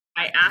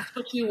I ask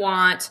what you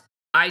want.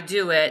 I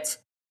do it.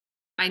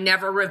 I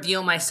never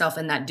reveal myself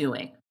in that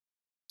doing.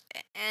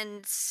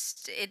 And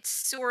it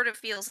sort of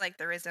feels like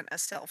there isn't a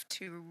self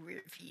to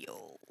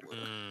reveal.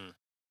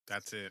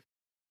 That's it.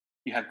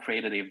 You have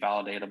created a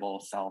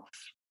validatable self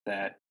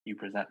that you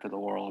present to the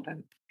world,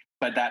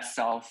 but that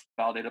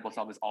validatable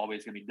self is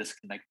always going to be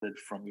disconnected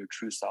from your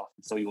true self,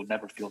 and so you will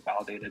never feel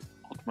validated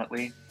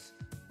ultimately.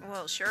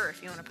 Well, sure,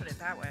 if you want to put it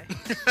that way.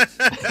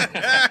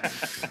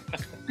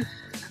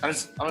 I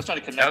was trying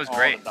to connect all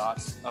great. the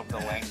dots of the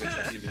language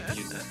that you've been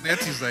using.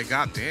 Nancy's like,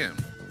 God damn.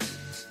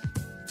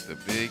 The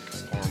Big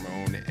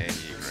Hormone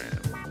Enneagram.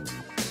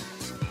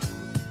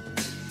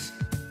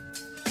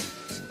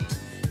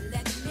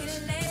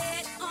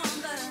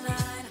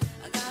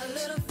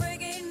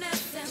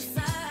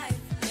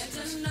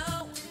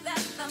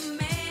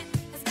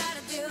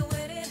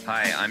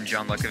 Hi, I'm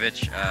John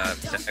Lukovich,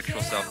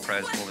 sexual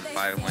self-pres, Golden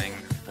 5-wing,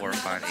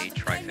 458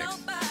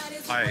 trifix.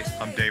 Hi,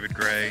 I'm David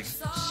Gray,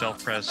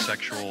 self-pres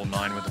sexual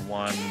 9 with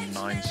 1,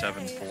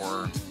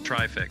 974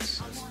 trifix.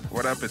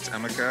 What up? It's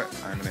Emeka.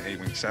 I'm an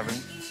 8-wing 7,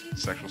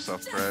 sexual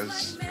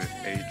self-pres with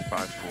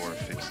 854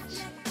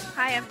 fixes.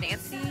 Hi, I'm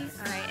Nancy.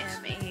 I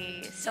am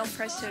a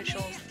self-pres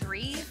social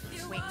 3,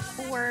 wing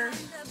 4,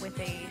 with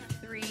a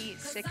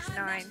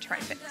 369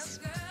 trifix.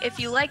 If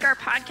you like our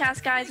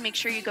podcast, guys, make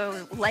sure you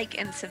go like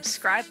and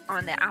subscribe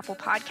on the Apple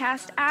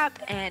Podcast app.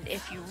 And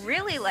if you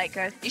really like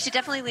us, you should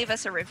definitely leave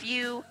us a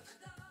review.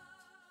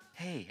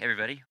 Hey,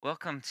 everybody.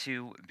 Welcome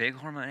to Big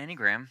Hormone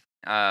Enneagram.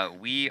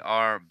 We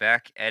are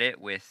back at it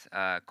with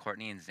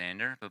Courtney and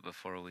Xander, but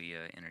before we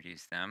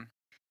introduce them,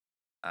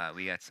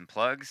 we got some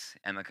plugs.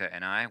 Emeka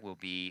and I will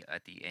be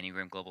at the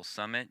Enneagram Global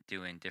Summit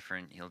doing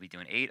he'll be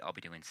doing 8, I'll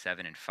be doing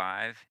 7 and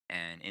 5,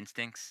 and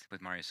Instincts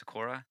with Mario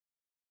Sikora.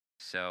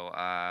 So,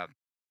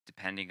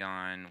 depending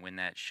on when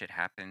that shit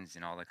happens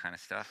and all that kind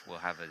of stuff, we'll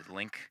have a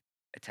link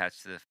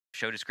attached to the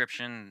show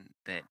description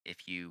that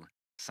if you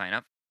sign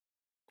up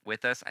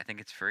with us, I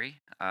think it's free.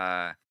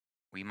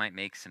 We might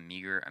make some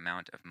meager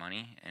amount of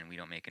money, and we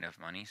don't make enough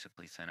money, so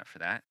please sign up for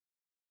that.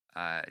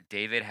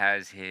 David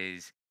has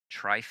his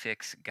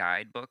Trifix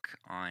guidebook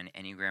on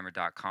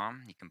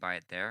Enneagrammer.com. You can buy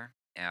it there.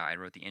 I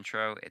wrote the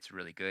intro. It's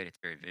really good. It's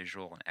very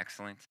visual and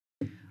excellent.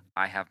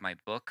 I have my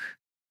book,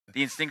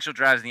 The Instinctual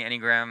Drives of the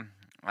Enneagram.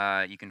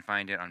 You can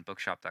find it on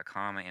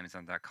bookshop.com,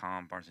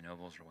 Amazon.com, Barnes &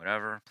 Nobles, or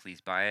whatever.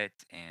 Please buy it,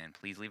 and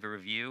please leave a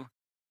review.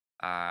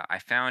 I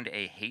found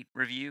a hate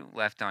review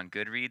left on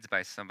Goodreads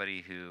by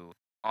somebody who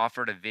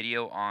offered a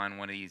video on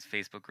one of these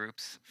Facebook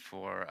groups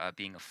for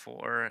being a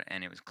 4,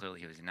 and it was clearly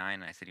he was a 9,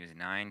 and I said he was a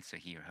 9, so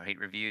he hate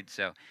reviewed.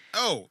 So,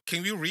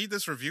 can you read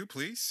this review,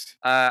 please?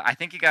 I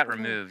think it got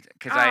removed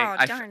because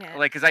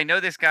because I know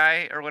this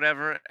guy or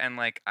whatever, and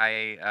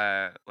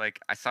I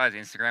saw his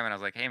Instagram and I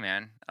was like, hey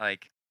man,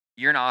 like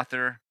you're an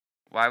author.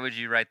 Why would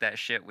you write that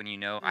shit when you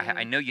know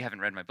I know you haven't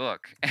read my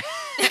book?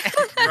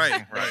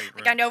 Right.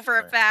 Like I know for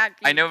a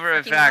fact. I know for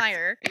a fact.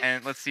 Liar.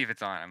 And let's see if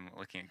it's on. I'm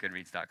looking at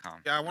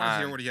Goodreads.com. Yeah, I want to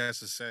hear what he has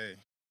to say.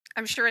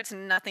 I'm sure it's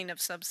nothing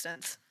of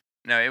substance.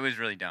 No, it was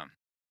really dumb.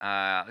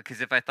 Because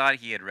if I thought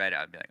he had read it,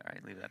 I'd be like, all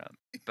right, leave that up.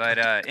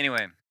 But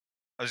anyway.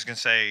 I was going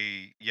to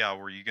say, yeah,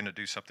 were you going to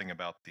do something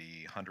about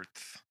the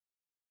 100th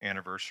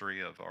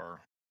anniversary of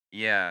our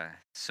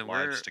so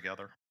lives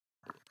together?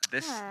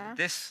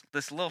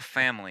 This little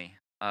family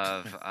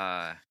of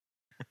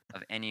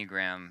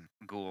Enneagram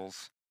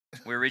ghouls.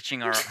 We're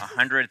reaching our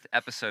 100th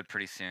episode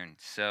pretty soon,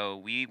 so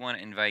we want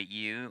to invite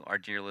you, our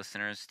dear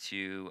listeners,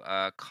 to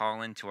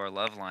call into our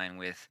love line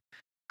with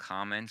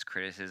comments,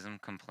 criticism,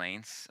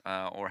 complaints,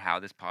 or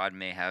how this pod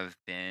may have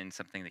been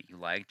something that you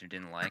liked or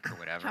didn't like or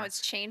whatever. How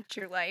it's changed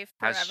your life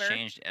How forever. it's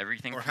changed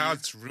everything. Or how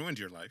it's ruined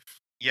your life.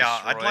 Yeah,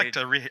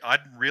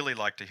 I'd really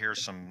like to hear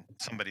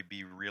somebody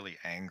be really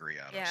angry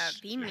at us. Yeah,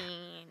 be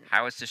mean.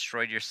 How it's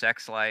destroyed your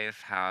sex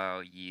life,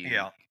 how you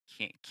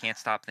can't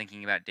stop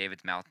thinking about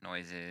David's mouth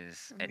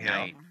noises at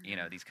night,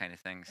 these kind of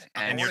things.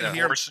 And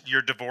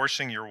you're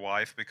divorcing your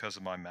wife because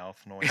of my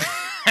mouth noise.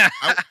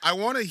 I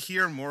want to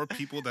hear more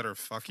people that are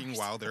fucking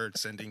while they're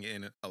sending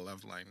in a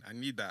love line. I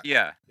need that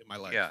in my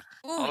life. Yeah.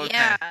 Ooh,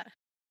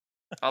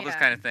 All those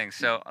kind of things.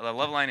 So the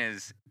love line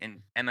is,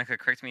 and Emeka,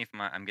 correct me if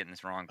I'm getting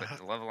this wrong, but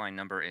the love line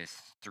number is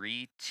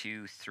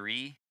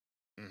 323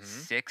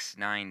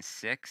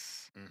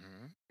 696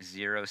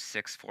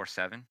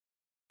 0647.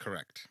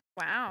 Correct.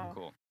 Wow.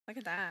 Cool. Look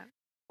at that.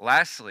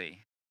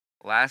 Lastly,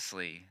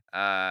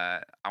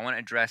 I want to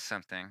address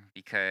something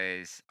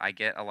because I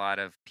get a lot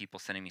of people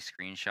sending me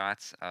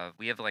screenshots of.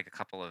 We have like a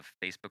couple of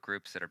Facebook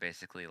groups that are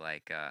basically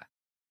like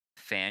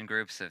fan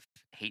groups of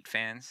hate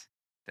fans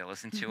that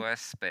listen to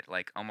us, but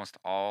like almost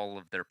all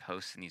of their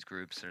posts in these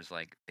groups is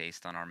like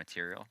based on our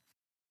material,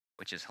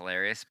 which is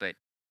hilarious. But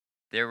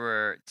there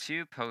were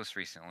 2 posts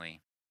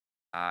recently.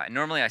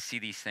 Normally I see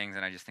these things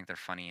and I just think they're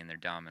funny and they're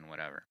dumb and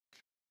whatever.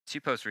 2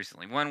 posts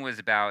recently. One was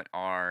about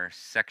our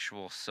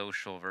sexual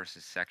social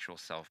versus sexual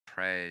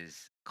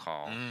self-pres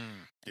call.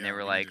 And they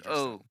were like,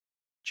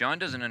 John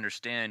doesn't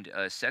understand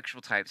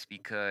sexual types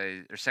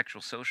or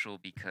sexual social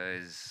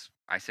because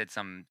I said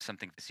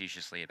something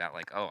facetiously about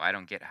like, oh, I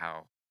don't get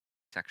how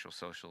sexual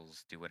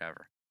socials do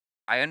whatever.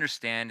 I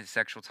understand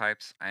sexual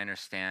types. I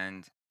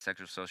understand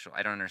sexual social.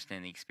 I don't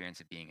understand the experience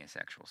of being a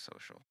sexual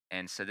social.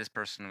 And so this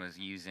person was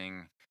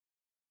using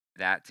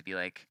that to be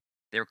like,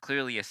 they were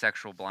clearly a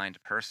sexual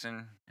blind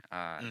person.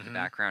 The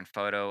background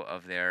photo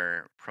of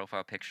their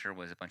profile picture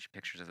was a bunch of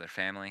pictures of their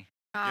family.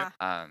 Yep.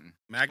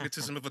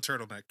 Magnetism of a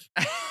turtleneck.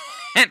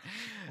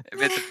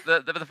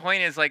 But the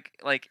point is like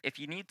if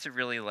you need to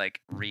really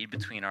like read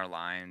between our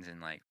lines and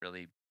like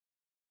really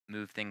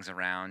move things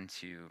around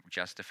to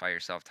justify your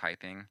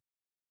self-typing,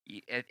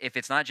 if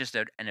it's not just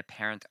an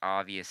apparent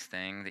obvious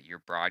thing that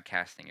you're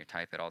broadcasting your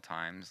type at all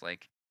times,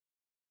 like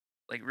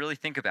really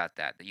think about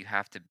that you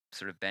have to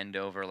sort of bend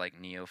over like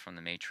Neo from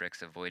the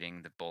Matrix,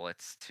 avoiding the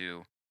bullets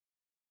to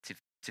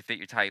fit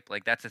your type.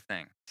 Like that's a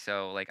thing.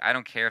 So like I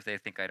don't care if they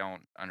think I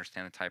don't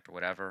understand the type or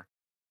whatever,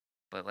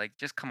 but like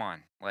just come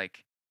on.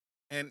 Like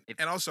and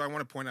also I want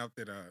to point out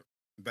that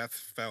Beth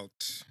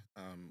felt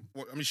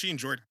well, I mean, she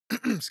enjoyed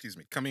excuse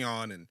me, coming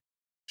on and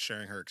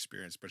sharing her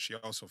experience, but she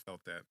also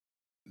felt that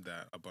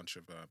a bunch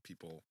of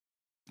people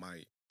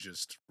might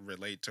just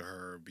relate to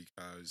her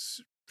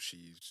because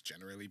she's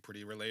generally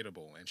pretty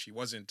relatable, and she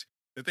wasn't.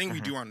 The thing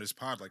we do on this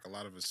pod, like a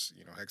lot of us,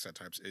 you know, Hexa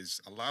types, is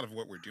a lot of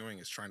what we're doing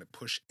is trying to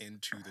push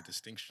into the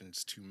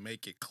distinctions to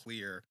make it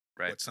clear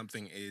what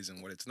something is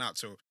and what it's not.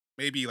 So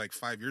maybe like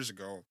 5 years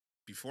ago,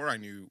 before I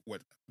knew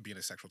what being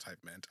a sexual type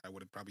meant, I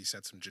would have probably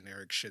said some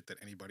generic shit that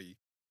anybody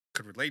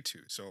could relate to.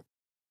 So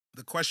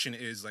the question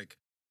is like,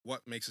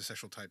 what makes a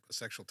sexual type a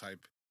sexual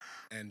type?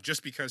 And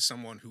just because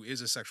someone who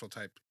is a sexual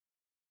type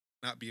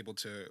not be able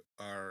to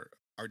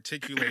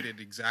articulate it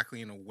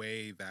exactly in a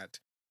way that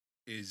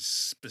is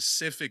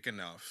specific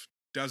enough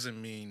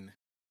doesn't mean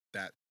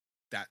that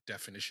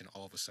definition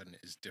all of a sudden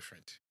is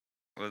different.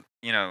 Well,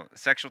 you know,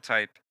 sexual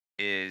type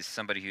is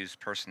somebody whose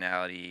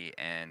personality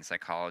and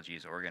psychology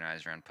is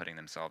organized around putting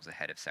themselves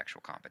ahead of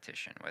sexual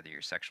competition, whether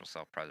you're sexual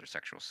self-pres or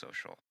sexual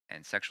social.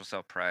 And sexual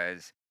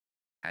self-pres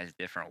has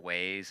different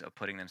ways of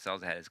putting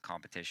themselves ahead as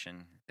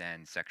competition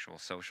than sexual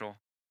social.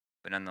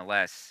 But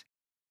nonetheless,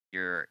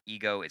 your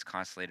ego is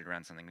constellated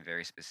around something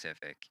very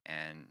specific.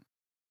 And,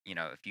 you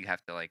know, if you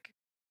have to like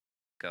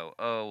go,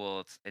 oh,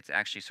 well, it's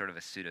actually sort of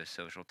a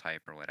pseudo-social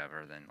type or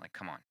whatever, then like,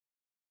 come on.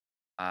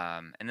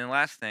 And then the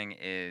last thing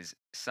is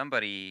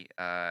somebody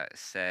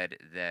said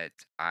that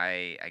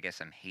I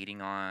guess I'm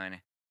hating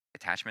on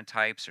attachment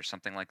types or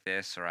something like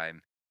this, or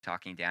I'm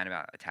talking down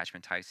about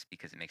attachment types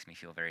because it makes me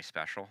feel very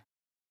special.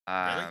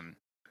 Really?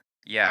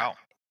 Yeah. Wow.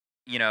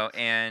 You know,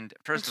 and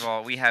first of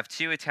all, we have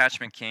 2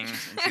 attachment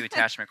kings and 2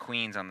 attachment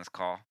queens on this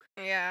call.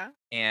 Yeah.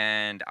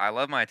 And I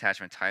love my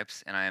attachment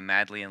types, and I am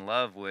madly in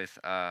love with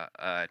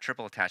a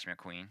triple attachment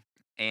queen.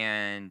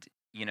 And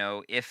you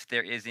know, if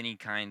there is any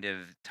kind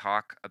of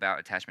talk about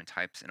attachment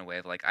types in a way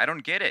of like, I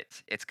don't get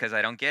it, it's because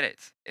I don't get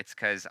it. It's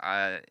because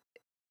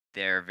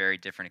they're a very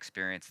different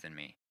experience than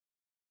me.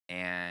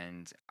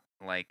 And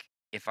like,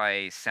 if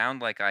I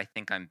sound like I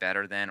think I'm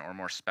better than or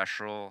more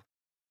special,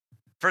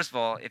 first of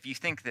all, if you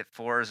think that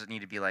 4s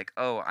need to be like,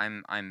 oh,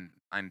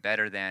 I'm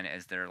better than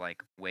as their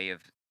like way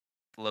of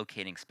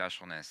locating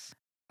specialness,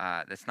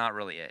 that's not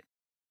really it.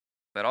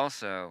 But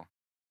also,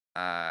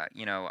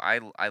 you know,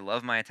 I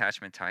love my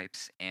attachment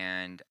types,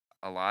 and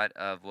a lot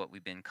of what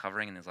we've been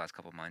covering in these last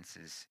couple of months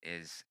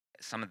is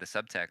some of the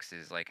subtext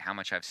is like how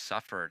much I've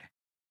suffered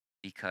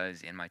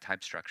because in my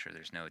type structure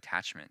there's no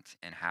attachment,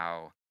 and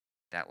how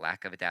that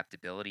lack of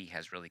adaptability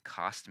has really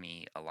cost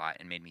me a lot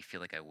and made me feel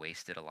like I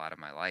wasted a lot of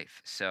my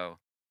life. So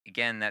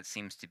again, that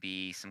seems to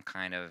be some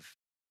kind of,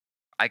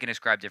 I can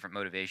describe different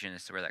motivation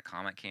as to where that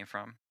comment came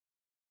from.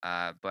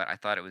 But I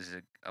thought it was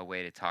a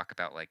way to talk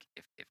about like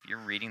if you're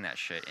reading that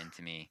shit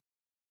into me,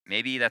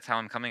 maybe that's how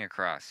I'm coming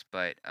across,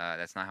 but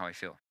that's not how I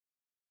feel.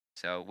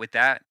 So with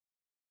that,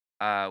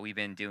 we've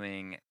been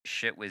doing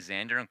shit with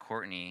Xander and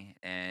Courtney,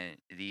 and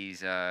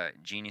these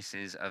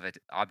geniuses of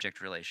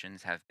object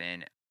relations have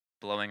been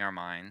blowing our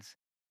minds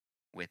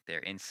with their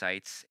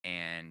insights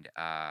and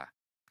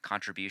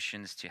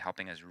contributions to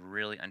helping us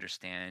really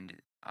understand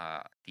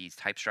these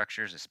type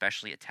structures,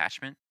 especially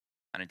attachment,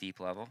 on a deep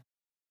level.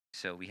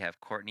 So we have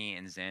Courtney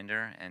and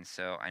Xander, and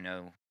so I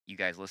know you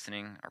guys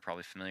listening are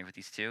probably familiar with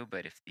these 2,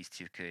 but if these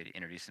 2 could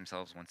introduce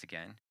themselves once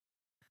again,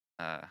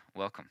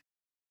 welcome.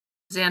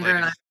 Xander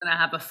and I are going to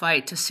have a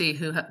fight to see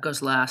who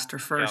goes last or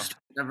first,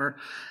 whatever.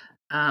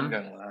 I'm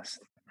going last.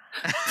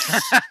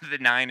 The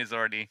 9 is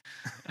already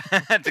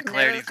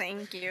declared. No,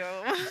 thank you.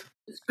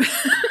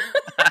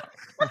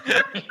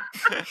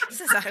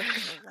 This is how I'm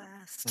going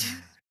last.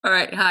 All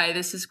right. Hi,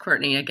 this is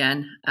Courtney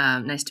again.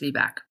 Nice to be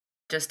back.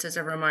 Just as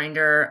a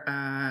reminder,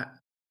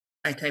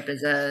 I type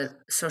as a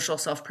social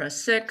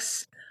self-pres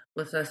 6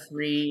 with a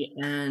 3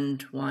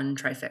 and 1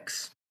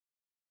 trifix.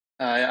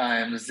 I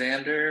am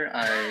Xander.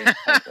 I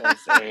type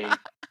as a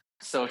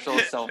social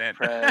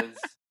self-pres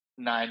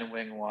 9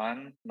 wing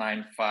 1,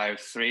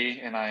 953,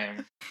 and I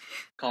am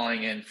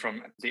calling in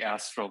from the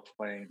astral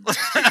plane.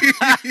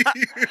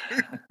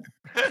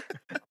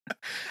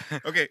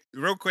 Okay,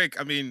 real quick.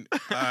 I mean,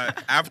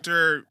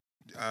 after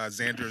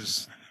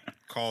Xander's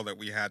call that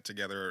we had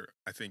together,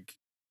 I think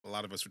a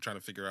lot of us were trying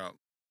to figure out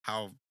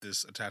how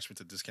this attachment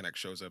to disconnect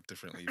shows up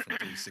differently from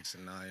 3, 6,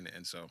 and 9.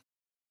 And so,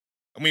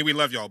 I mean, we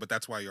love y'all, but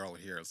that's why you're all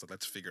here. So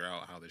let's figure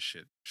out how this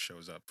shit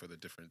shows up for the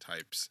different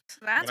types.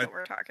 So that's But what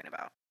we're talking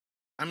about.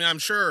 I mean, I'm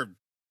sure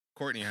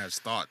Courtney has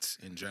thoughts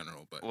in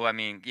general, but Well, I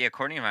mean, yeah,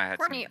 Courtney and I had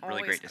Courtney some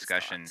really always great has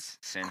discussions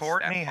since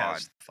Courtney that pod.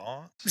 has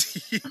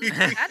thoughts.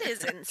 That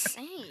is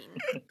insane.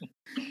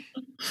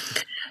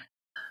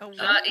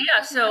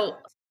 Yeah, so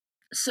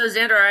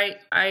Xander,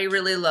 I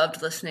really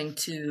loved listening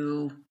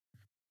to.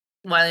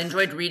 Well, I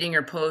enjoyed reading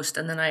your post,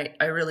 and then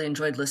I really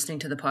enjoyed listening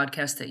to the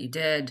podcast that you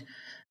did.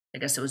 I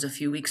guess it was a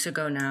few weeks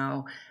ago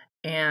now.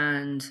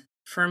 And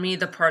for me,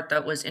 the part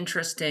that was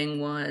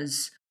interesting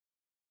was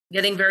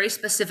getting very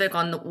specific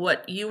on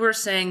what you were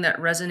saying that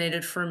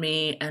resonated for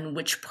me and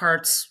which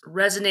parts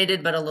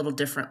resonated but a little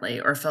differently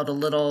or felt a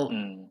little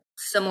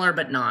similar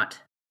but not.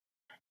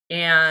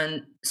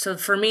 And so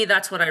for me,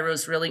 that's what I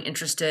was really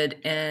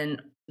interested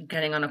in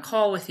getting on a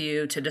call with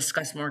you to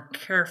discuss more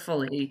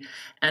carefully,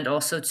 and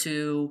also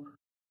to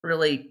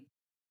really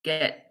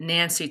get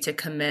Nancy to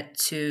commit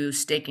to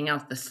staking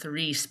out the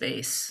 3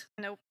 space.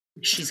 Nope.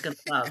 She's going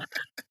to love.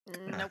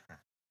 Nope.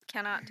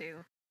 Cannot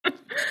do.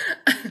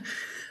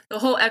 The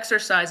whole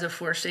exercise of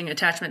forcing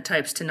attachment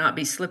types to not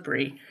be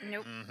slippery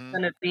Nope. is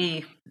going to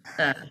be...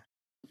 you're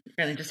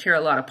going to just hear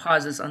a lot of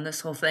pauses on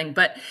this whole thing.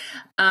 But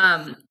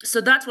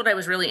so that's what I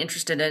was really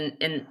interested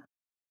in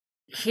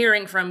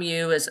hearing from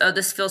you is,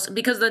 this feels,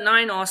 because the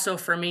 9 also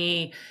for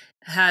me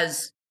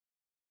has,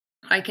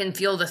 I can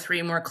feel the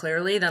 3 more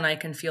clearly than I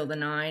can feel the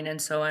 9. And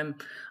so I'm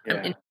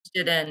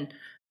interested in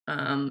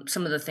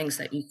some of the things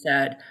that you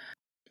said.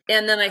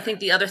 And then I think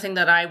the other thing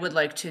that I would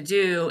like to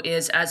do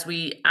is, as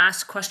we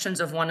ask questions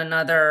of one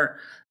another,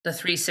 the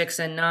 3, 6,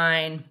 and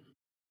 9,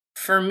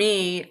 for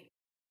me,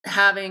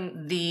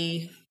 having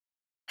the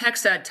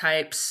hexad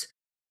types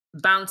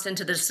bounce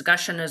into the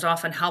discussion is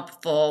often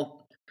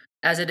helpful,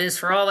 as it is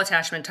for all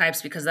attachment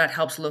types, because that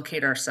helps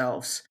locate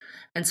ourselves.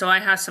 And so I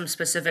have some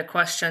specific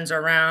questions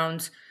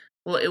around,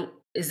 well,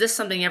 is this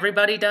something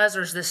everybody does,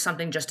 or is this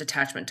something just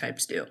attachment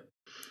types do?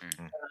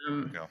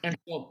 And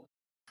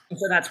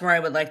so that's where I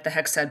would like the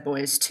hexad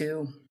boys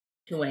to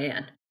weigh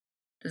in.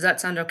 Does that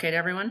sound okay to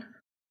everyone?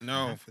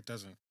 No, it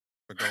doesn't.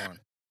 But go on.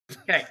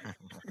 Okay.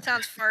 It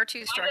sounds far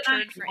too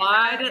structured for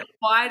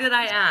Why did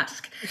I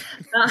ask?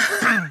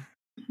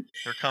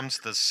 Here comes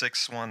the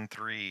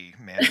 613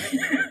 man.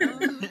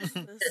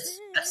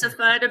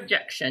 Specified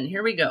objection.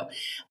 Here we go.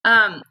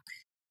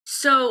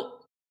 So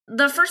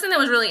the first thing that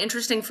was really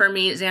interesting for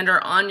me, Xander,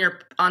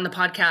 on the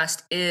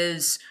podcast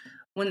is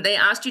when they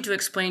asked you to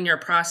explain your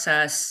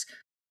process,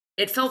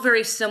 it felt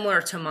very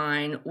similar to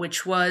mine,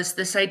 which was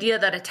this idea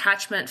that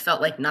attachment felt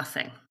like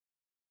nothing.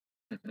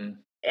 Mm-hmm.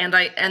 And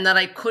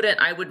that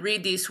I would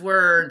read these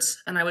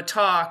words and I would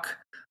talk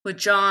with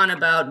John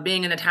about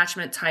being an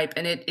attachment type,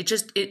 and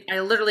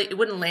it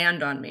wouldn't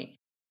land on me.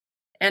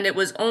 And it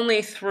was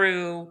only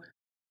through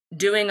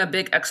doing a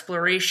big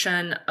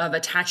exploration of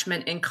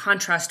attachment in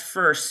contrast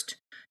first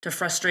to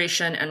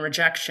frustration and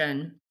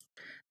rejection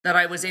that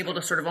I was able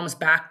to sort of almost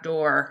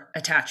backdoor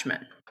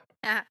attachment.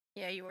 Yeah,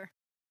 you were.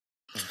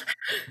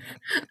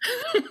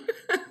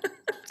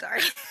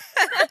 Sorry.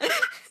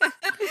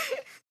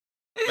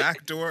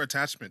 Backdoor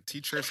attachment.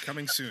 T-shirts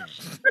coming soon.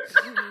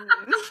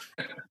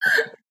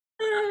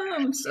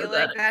 I'm so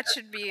like that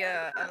should be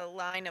a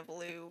line of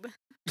lube.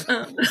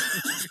 So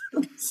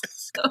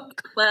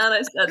glad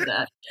I said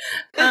that.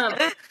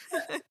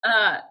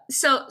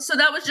 So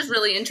that was just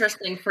really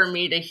interesting for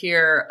me to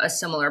hear a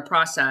similar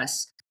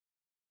process.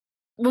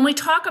 When we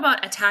talk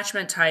about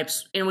attachment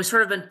types, we've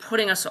sort of been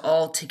putting us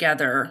all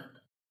together,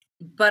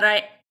 but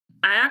I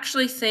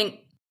actually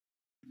think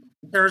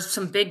there's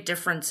some big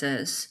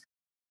differences.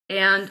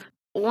 And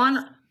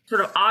one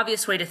sort of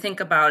obvious way to think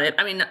about it,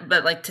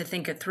 to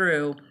think it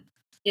through,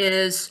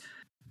 is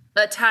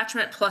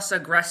attachment plus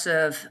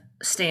aggressive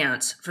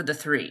stance for the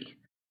 3,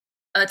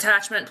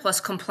 attachment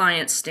plus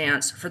compliance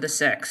stance for the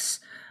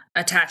 6,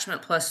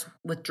 attachment plus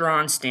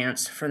withdrawn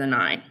stance for the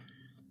 9.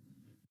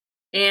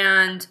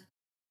 And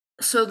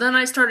so then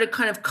I started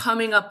kind of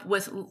coming up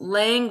with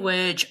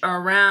language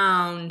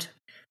around,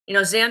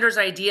 Xander's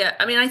idea.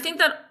 I think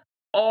that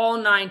all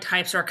 9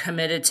 types are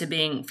committed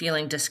to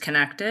feeling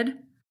disconnected.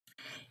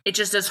 It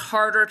just is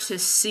harder to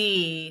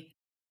see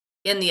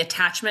in the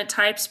attachment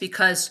types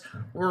because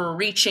we're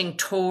reaching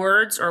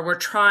towards, or we're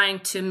trying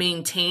to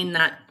maintain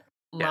that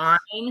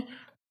line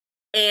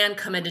and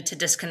committed to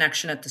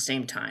disconnection at the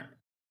same time.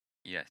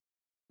 Yes.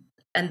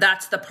 And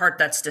that's the part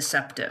that's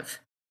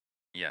deceptive.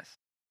 Yes.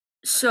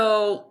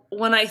 So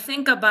when I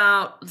think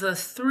about the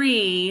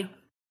 3,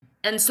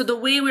 and so the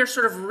way we're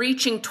sort of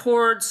reaching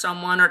towards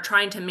someone or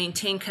trying to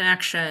maintain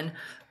connection,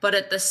 but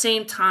at the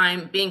same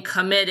time being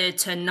committed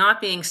to not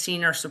being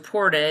seen or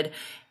supported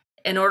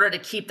in order to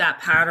keep that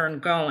pattern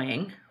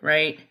going,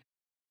 right?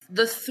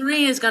 The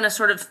 3 is going to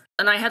sort of,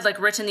 and I had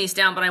written these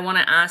down, but I want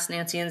to ask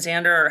Nancy and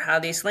Xander how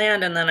these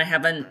land, and then I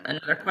have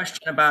another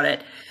question about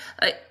it.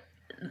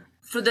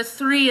 for the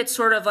 3, it's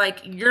sort of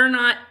like you're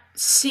not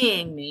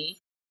seeing me,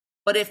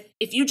 but if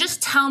you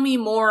just tell me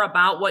more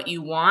about what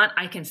you want,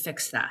 I can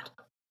fix that.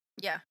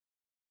 Yeah.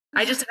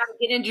 I just got to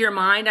get into your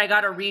mind. I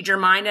got to read your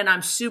mind, and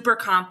I'm super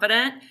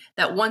confident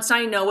that once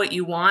I know what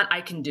you want,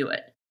 I can do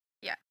it.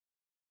 Yeah.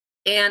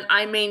 And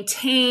I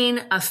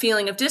maintain a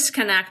feeling of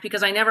disconnect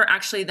because I never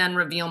actually then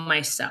reveal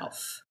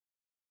myself.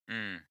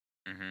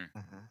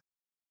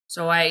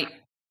 So I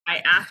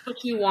ask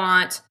what you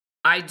want,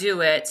 I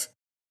do it,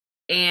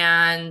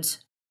 and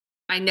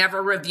I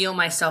never reveal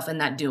myself in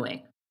that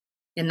doing,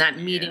 in that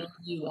meeting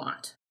you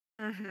want.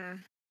 Mm-hmm.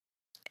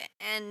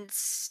 And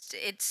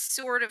it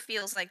sort of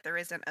feels like there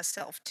isn't a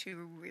self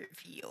to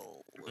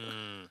reveal.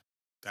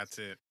 That's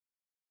it.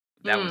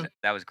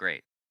 That was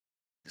great.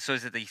 So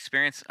is it the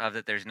experience of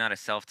that there's not a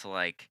self to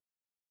like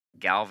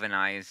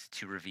galvanize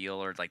to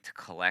reveal or like to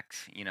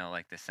collect,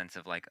 like the sense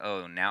of like,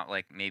 oh, now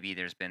like maybe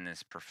there's been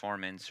this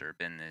performance or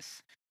been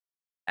this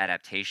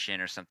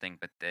adaptation or something,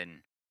 but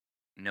then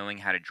knowing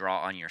how to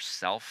draw on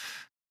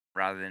yourself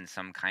rather than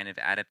some kind of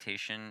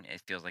adaptation,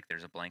 it feels like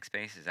there's a blank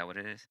space. Is that what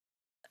it is?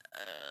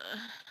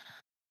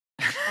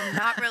 I'm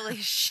not really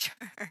sure.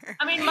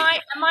 I mean,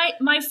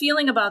 my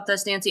feeling about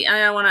this, Nancy, and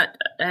I want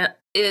to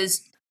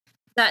is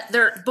that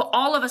but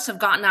all of us have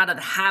gotten out of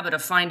the habit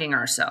of finding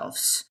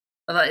ourselves.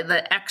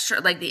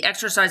 The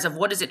exercise of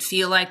what does it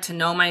feel like to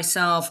know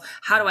myself?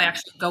 How do I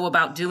actually go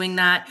about doing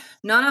that?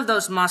 None of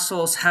those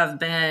muscles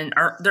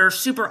they're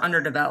super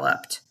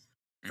underdeveloped,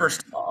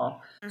 first of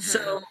all.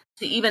 So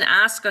to even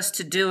ask us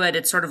to do it,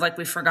 it's sort of like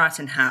we've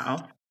forgotten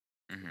how.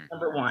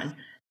 Number one.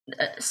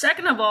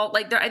 Second of all,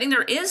 I think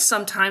there is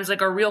sometimes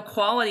like a real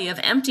quality of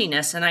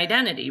emptiness and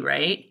identity,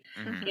 right?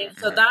 And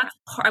so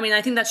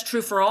I think that's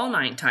true for all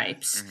 9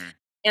 types.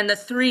 And the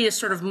 3 is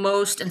sort of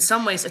most, in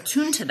some ways,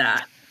 attuned to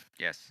that.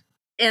 Yes.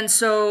 And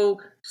so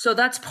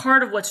that's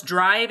part of what's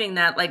driving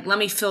that, like, let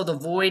me fill the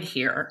void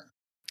here,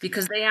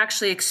 because they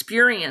actually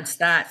experience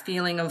that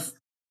feeling of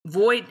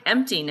void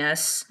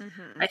emptiness,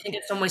 I think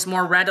in some ways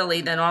more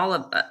readily than all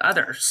of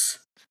others.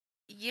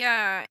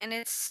 Yeah, and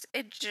it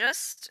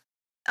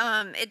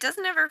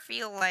doesn't ever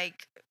feel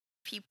like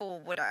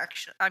people would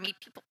actually,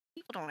 people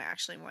don't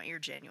actually want your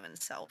genuine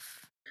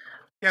self.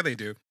 Yeah, they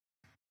do.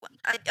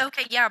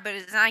 Okay, yeah, but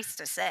it's nice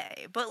to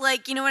say. But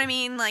like, you know what I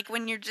mean? Like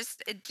when you're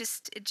it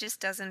just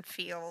doesn't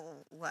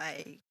feel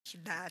like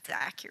that's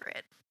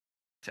accurate.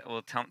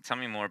 Well, tell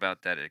me more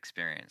about that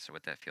experience or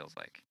what that feels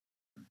like.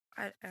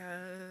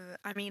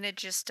 It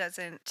just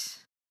doesn't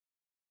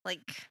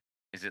like.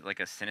 Is it like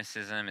a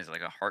cynicism? Is it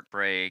like a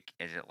heartbreak?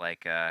 Is it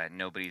like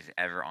nobody's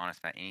ever honest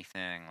about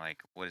anything? Like,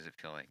 what does it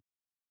feel like?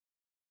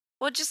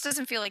 Well, it just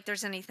doesn't feel like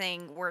there's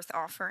anything worth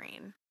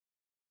offering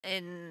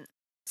in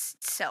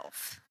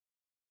self.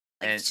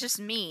 Like, it's just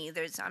me.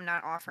 I'm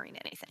not offering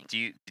anything.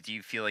 Do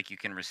you feel like you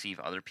can receive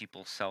other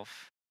people's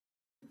self,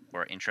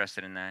 or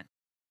interested in that?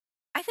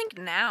 I think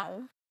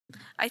now.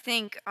 I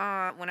think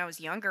when I was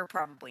younger,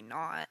 probably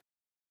not.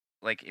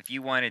 Like, if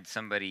you wanted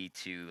somebody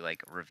to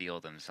like reveal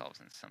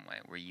themselves in some way,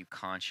 were you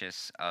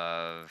conscious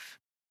of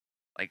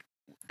like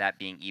that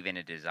being even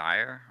a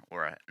desire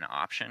or an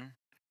option,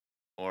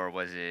 or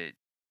was it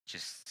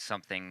just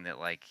something that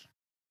like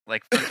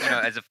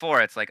as a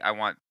 4, it's like I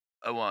want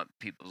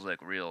people's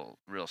like real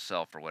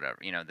self or whatever,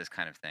 this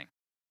kind of thing.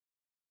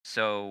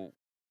 So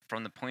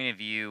from the point of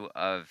view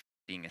of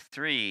being a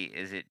 3,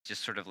 is it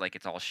just sort of like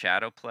it's all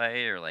shadow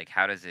play, or like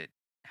how does it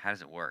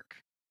work?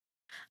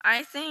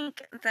 I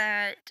think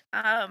that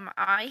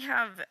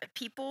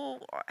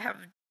people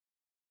have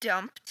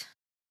dumped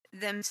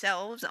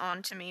themselves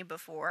onto me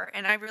before,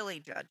 and I really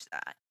judge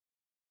that.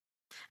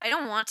 I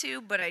don't want to,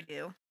 but I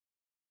do.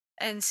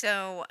 And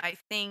so I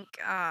think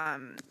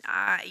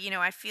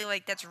I feel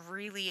like that's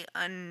really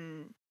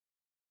uncouth.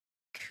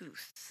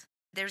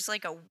 There's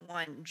like a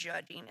one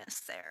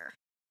judginess there.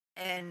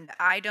 And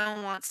I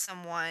don't want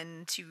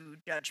someone to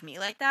judge me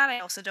like that. I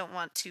also don't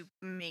want to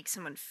make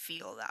someone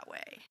feel that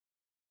way.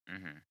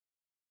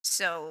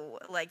 So,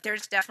 like,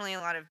 there's definitely a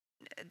lot of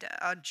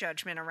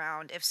judgment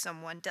around if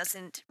someone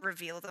doesn't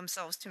reveal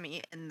themselves to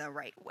me in the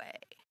right way,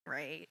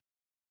 right?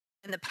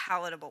 In the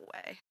palatable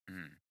way.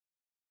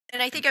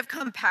 And I think I've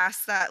come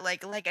past that.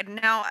 Like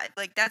now,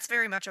 that's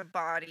very much a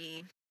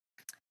body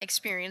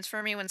experience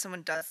for me when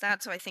someone does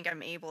that. So I think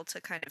I'm able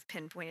to kind of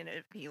pinpoint it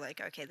and be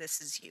like, okay,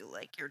 this is you.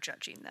 Like, you're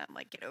judging them.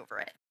 Like, get over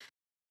it.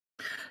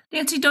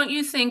 Nancy, don't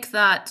you think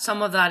that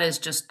some of that is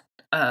just,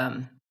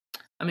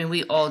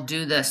 we all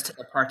do this to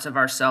the parts of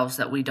ourselves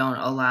that we don't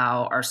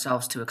allow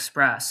ourselves to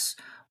express.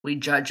 We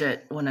judge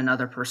it when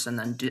another person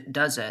then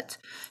does it.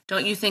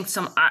 Don't you think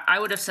I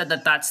would have said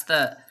that that's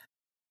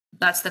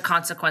the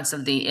consequence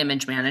of the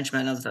image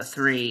management of the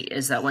 3,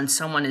 is that when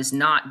someone is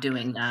not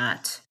doing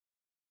that,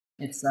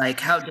 it's like,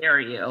 how dare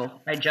you?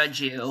 I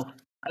judge you.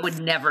 I would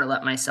never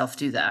let myself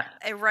do that.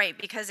 Right,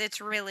 because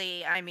it's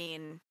really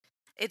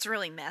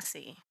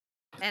messy.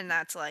 And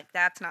that's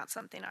not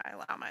something I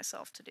allow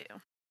myself to do.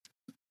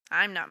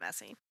 I'm not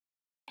messy.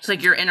 It's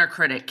like your inner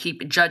critic,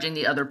 keep judging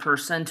the other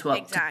person to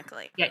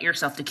exactly get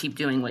yourself to keep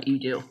doing what you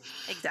do.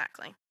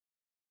 Exactly.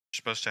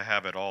 supposed to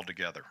have it all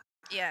together.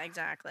 Yeah,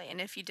 exactly. And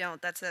if you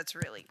don't, that's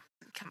really,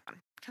 come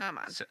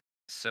on.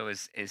 So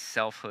is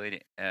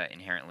selfhood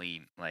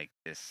inherently like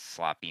this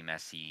sloppy,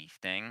 messy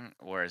thing,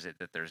 or is it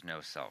that there's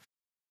no self?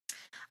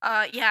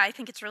 Yeah, I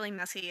think it's really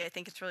messy. I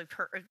think it's really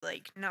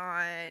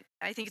not.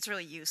 I think it's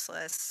really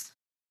useless.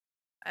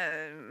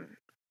 Um,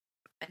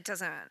 it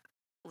doesn't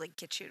like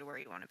get you to where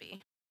you want to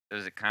be. So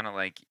is it kind of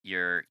like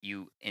you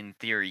in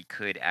theory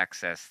could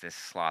access this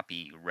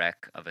sloppy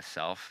wreck of a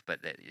self,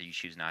 but that you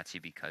choose not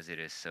to because it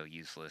is so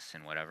useless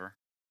and whatever?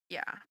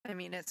 Yeah, I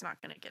mean, it's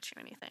not going to get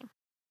you anything.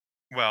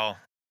 Well,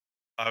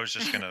 I was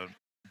just going to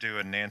do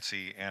a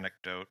Nancy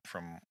anecdote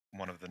from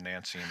one of the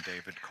Nancy and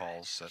David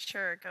calls. That...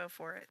 Sure, go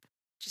for it.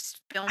 Just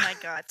spill my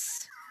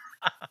guts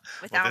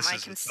without my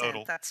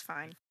consent. That's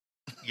fine.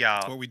 Yeah,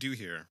 That's what we do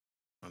here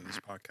on this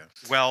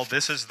podcast. Well,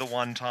 this is the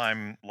one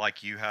time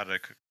like you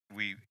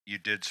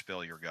did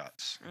spill your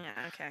guts.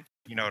 Yeah. Okay.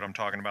 You know what I'm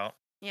talking about?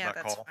 Yeah,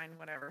 that's call? fine.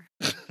 Whatever.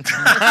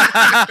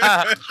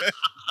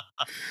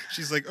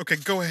 She's like, okay,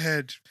 go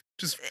ahead.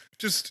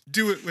 Just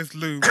do it with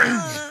lube.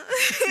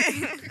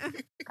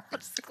 I'll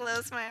just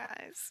close my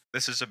eyes.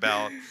 This is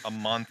about a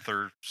month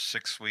or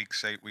 6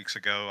 weeks, 8 weeks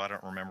ago. I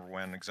don't remember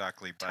when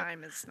exactly, but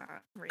time is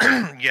not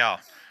real. yeah.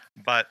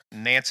 But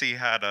Nancy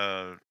had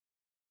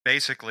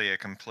basically a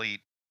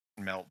complete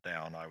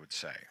meltdown, I would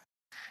say.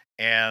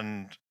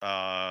 And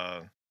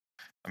I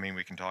mean,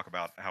 we can talk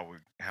about how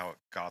it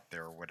got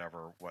there or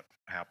whatever, what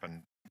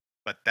happened.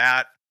 But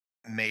that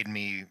made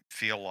me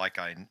feel like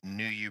I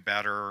knew you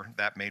better.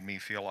 That made me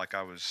feel like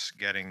I was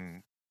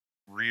getting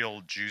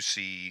real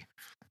juicy,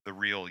 the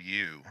real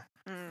you.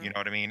 You know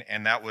what I mean?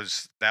 And that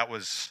was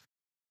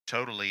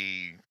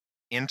totally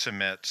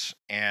intimate,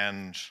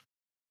 and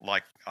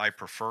like I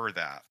prefer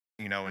that,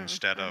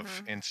 instead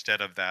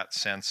of that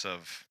sense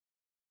of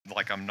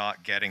like I'm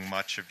not getting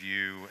much of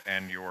you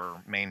and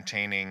you're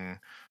maintaining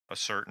a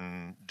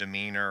certain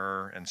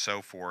demeanor and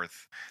so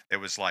forth. It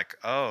was like,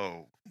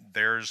 oh,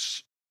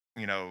 there's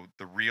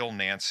the real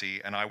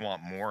Nancy, and I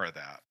want more of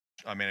that.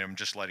 I mean, I'm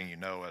just letting you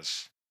know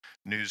as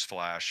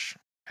newsflash.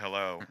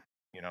 Hello,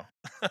 Yeah,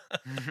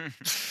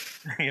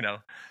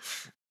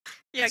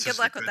 this good is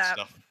the luck with that.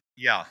 stuff.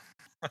 Yeah.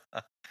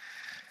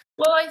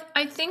 Well,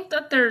 I think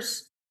that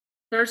there's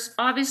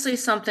obviously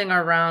something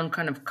around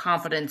kind of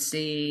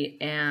competency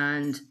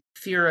and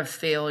fear of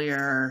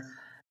failure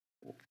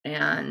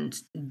and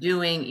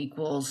doing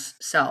equals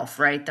self,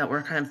 right? That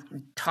we're kind of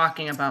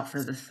talking about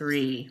for the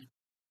three.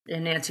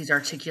 And Nancy's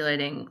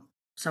articulating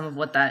some of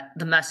what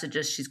the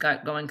messages she's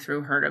got going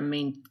through her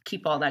to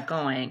keep all that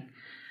going.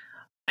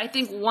 I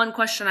think one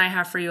question I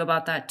have for you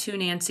about that too,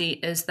 Nancy,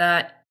 is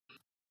that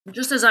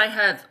just as I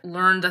have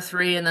learned the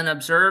three and then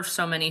observed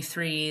so many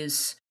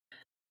threes,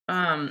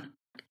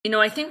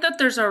 I think that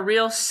there's a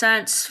real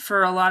sense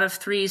for a lot of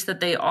threes that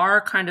they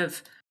are kind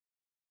of,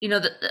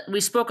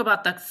 we spoke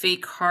about the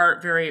fake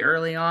heart very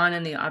early on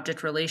in the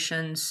object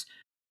relations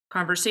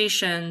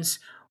conversations,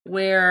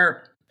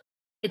 where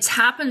it's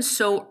happened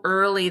so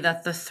early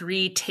that the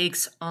three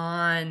takes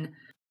on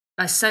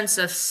a sense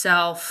of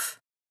self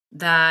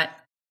that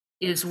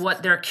is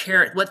what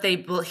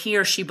he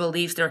or she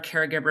believes their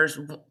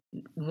caregivers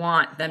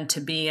want them to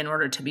be in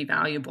order to be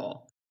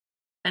valuable.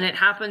 And it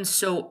happens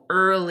so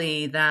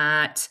early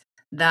that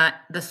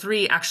the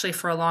three actually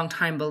for a long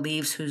time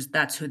believes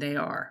that's who they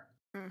are.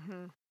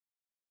 Mm-hmm.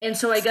 And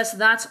so I guess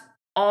that's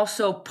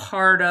also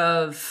part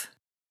of,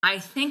 I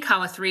think,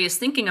 how a three is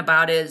thinking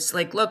about is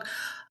like, look,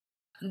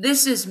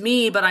 this is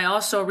me, but I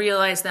also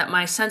realize that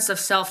my sense of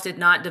self did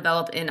not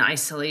develop in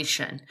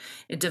isolation.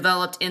 It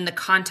developed in the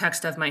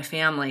context of my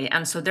family.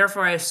 And so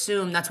therefore I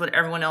assume that's what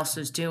everyone else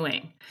is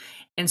doing.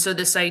 And so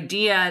this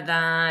idea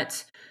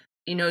that,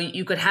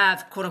 you could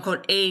have quote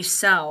unquote a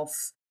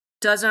self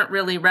doesn't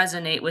really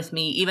resonate with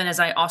me, even as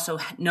I also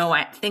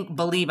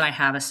believe I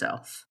have a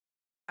self.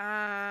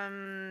 I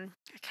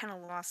kind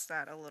of lost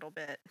that a little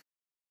bit.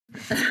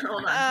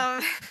 Hold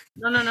on.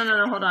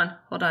 No,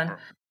 hold on.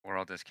 We're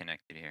all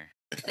disconnected here.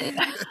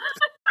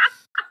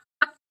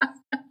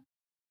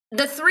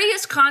 The three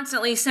is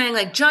constantly saying,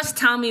 like, just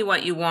tell me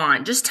what you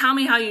want. Just tell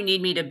me how you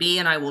need me to be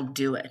and I will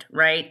do it,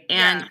 right?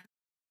 And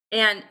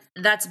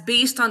that's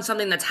based on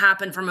something that's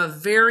happened from a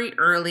very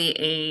early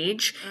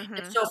age. Mm-hmm.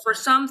 And so for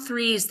some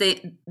threes,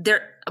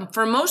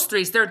 for most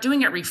threes, they're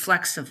doing it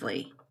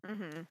reflexively.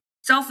 Mm-hmm.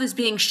 Self is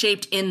being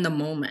shaped in the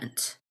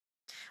moment.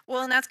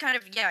 Well, and that's kind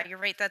of, you're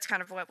right. That's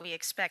kind of what we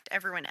expect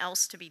everyone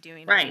else to be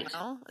doing right. as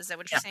well. Is that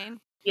what you're saying?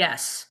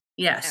 Yes.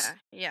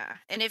 Yeah.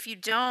 And if you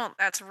don't,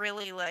 that's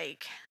really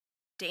like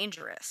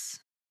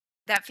dangerous.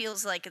 That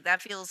feels like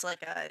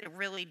a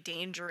really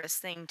dangerous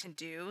thing to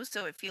do.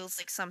 So it feels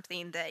like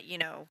something that,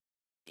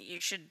 you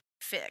should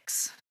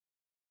fix.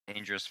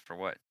 Dangerous for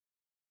what?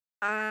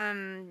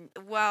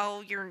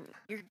 Well, you're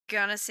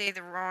gonna say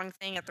the wrong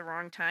thing at the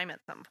wrong time at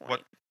some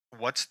point.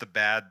 What's the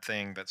bad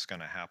thing that's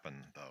gonna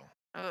happen though?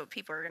 Oh,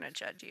 people are gonna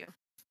judge you.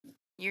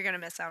 You're gonna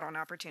miss out on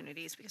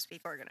opportunities because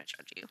people are gonna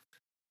judge you.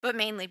 But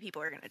mainly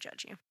people are gonna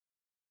judge you.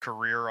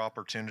 Career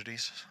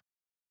opportunities?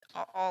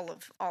 All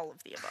of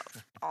the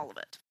above. All of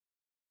it.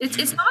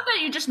 It's not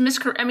that you just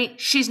I mean,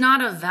 she's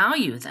not of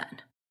value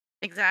then.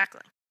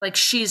 Exactly. Like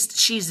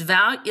she's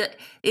value.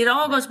 It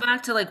all goes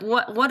back to like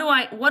what do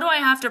I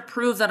have to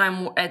prove that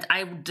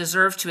I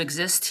deserve to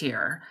exist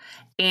here?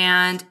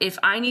 And if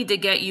I need to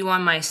get you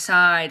on my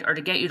side or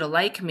to get you to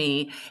like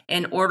me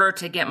in order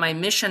to get my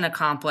mission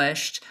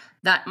accomplished,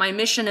 that my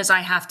mission is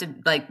I have to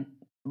like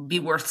be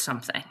worth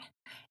something.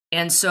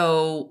 And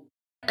so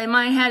in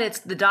my head, it's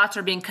the dots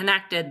are being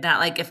connected that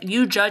like, if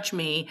you judge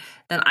me,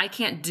 then I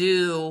can't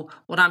do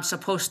what I'm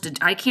supposed to.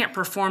 I can't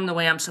perform the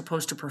way I'm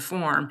supposed to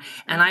perform.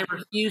 And I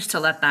refuse to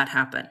let that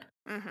happen.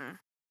 Mm-hmm.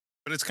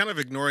 But it's kind of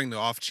ignoring the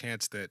off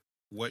chance that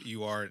what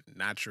you are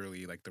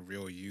naturally, like the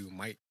real you,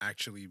 might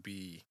actually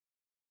be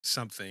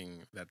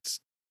something that's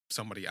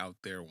somebody out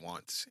there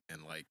wants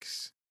and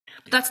likes.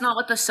 But that's not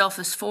what the self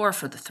is for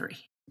the 3.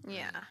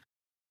 Yeah.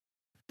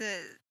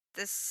 The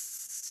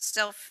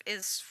self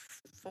is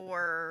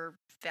for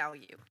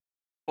value.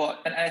 Well,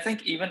 and I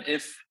think even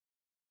if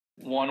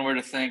one were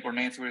to think, or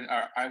Nancy or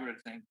I were to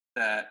think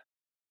that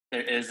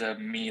there is a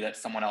me that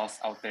someone else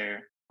out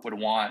there would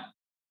want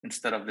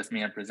instead of this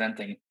me I'm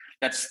presenting,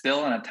 that's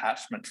still an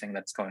attachment thing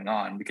that's going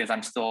on, because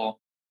I'm still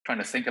trying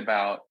to think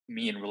about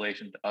me in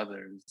relation to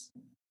others.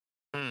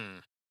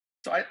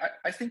 So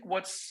I think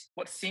what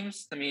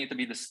seems to me to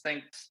be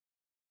distinct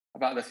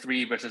about the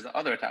 3 versus the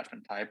other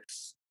attachment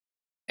types,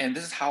 and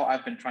this is how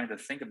I've been trying to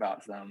think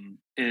about them,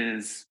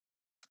 has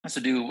to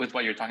do with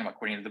what you're talking about,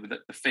 Courtney,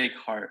 the fake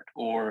heart,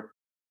 or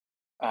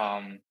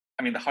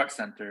the heart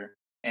center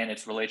and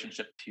its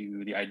relationship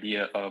to the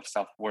idea of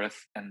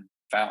self-worth and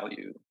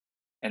value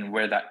and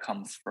where that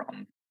comes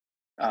from,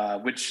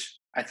 which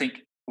I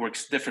think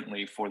works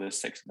differently for the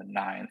 6 and the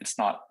 9.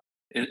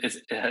 It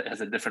has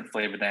a different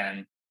flavor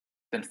than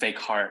fake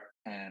heart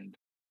and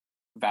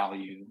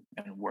value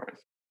and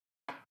worth.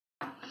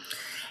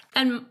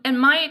 And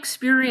my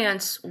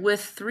experience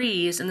with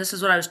 3s, and this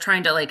is what I was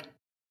trying to like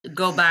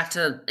go back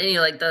to,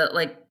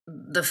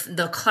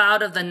 the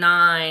cloud of the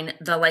 9,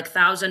 the like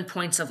 1,000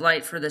 points of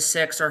light for the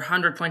 6 or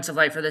 100 points of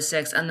light for the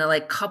 6, and the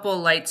like couple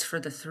lights for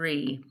the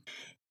 3,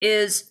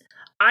 is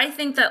I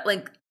think that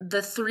like the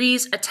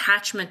 3's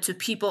attachment to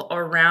people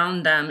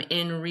around them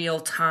in real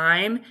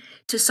time,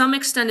 to some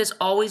extent, is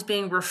always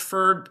being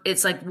referred.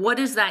 It's like, what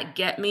does that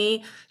get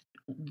me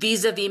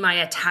vis-a-vis my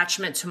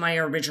attachment to my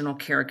original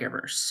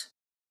caregivers?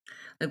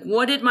 Like,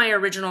 what did my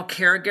original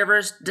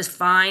caregivers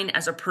define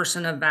as a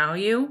person of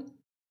value?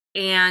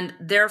 And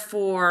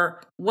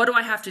therefore, what do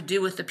I have to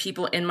do with the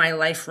people in my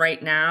life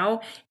right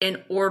now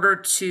in order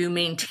to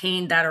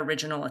maintain that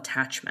original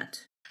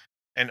attachment?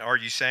 And are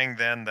you saying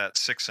then that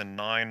 6 and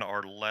 9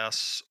 are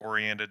less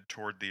oriented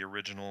toward the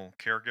original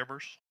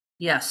caregivers?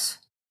 Yes.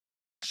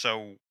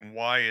 So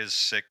why is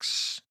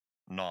 6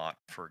 not,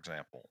 for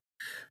example?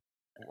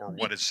 Or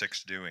what is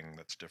 6 doing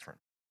that's different?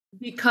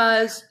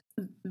 Because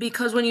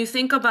when you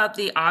think about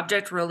the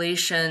object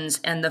relations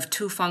and the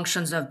 2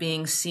 functions of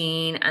being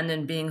seen and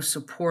then being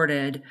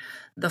supported,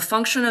 the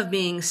function of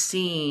being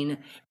seen,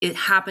 it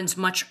happens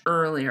much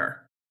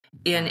earlier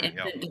in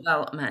infant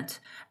development.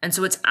 And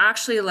so it's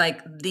actually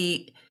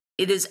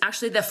it is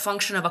actually the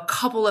function of a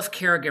couple of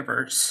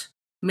caregivers,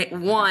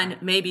 1,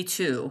 maybe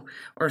 2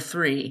 or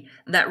 3,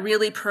 that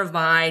really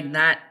provide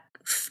that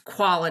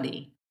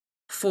quality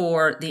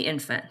for the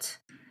infant.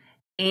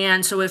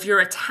 And so if you're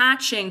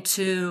attaching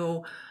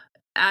to,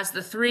 as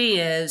the 3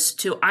 is,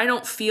 to I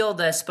don't feel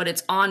this, but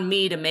it's on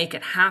me to make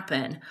it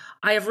happen,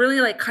 I have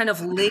really like kind of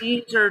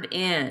lasered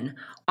in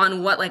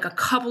on what like a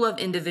couple of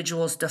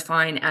individuals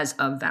define as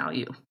of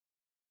value.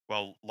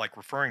 Well, like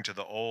referring to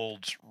the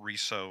old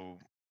Riso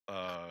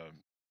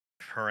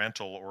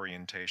parental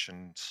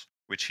orientations,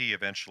 which he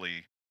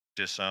eventually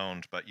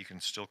disowned, but you can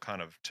still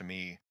kind of, to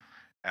me,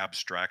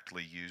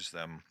 abstractly use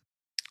them.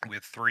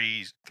 With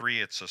 3,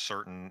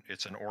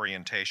 it's an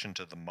orientation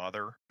to the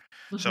mother.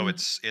 So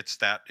it's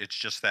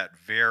just that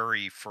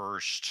very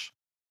first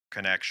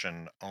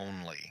connection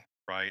only,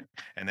 right?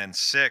 And then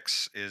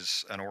 6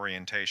 is an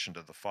orientation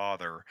to the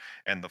father,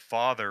 and the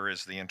father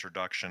is the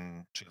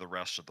introduction to the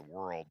rest of the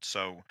world.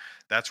 So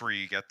that's where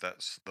you get the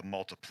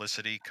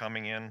multiplicity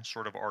coming in,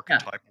 sort of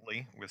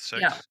archetypally with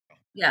 6. Yeah.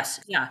 Yes,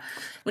 yeah.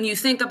 When you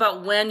think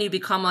about when you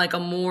become like a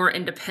more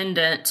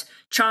independent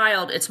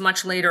child, it's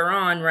much later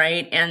on,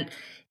 right? And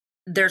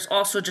there's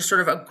also just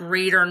sort of a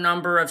greater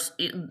number of,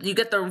 you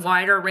get the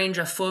wider range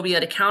of phobia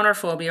to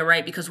counterphobia,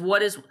 right? Because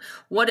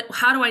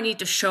how do I need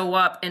to show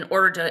up in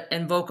order to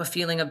invoke a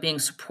feeling of being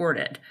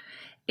supported?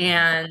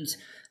 And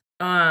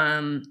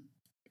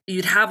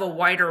you'd have a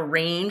wider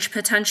range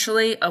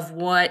potentially of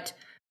what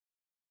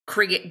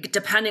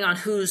depending on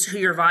who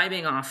you're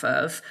vibing off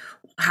of,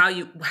 how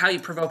you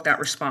provoke that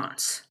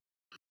response.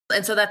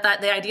 And so that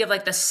the idea of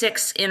like the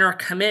 6 inner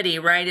committee,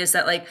 right, is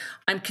that like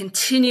I'm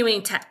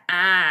continuing to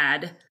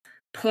add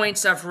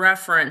points of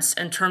reference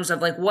in terms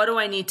of like what do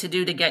I need to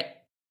do to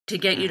get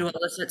you to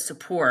elicit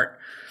support.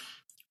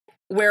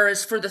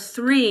 Whereas for the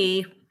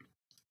 3,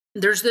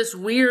 there's this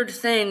weird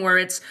thing where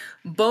it's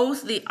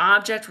both the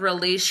object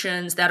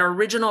relations, that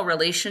original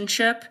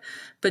relationship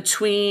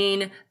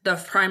between the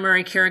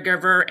primary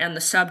caregiver and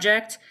the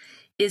subject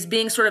is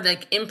being sort of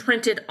like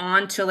imprinted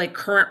onto like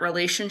current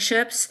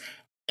relationships.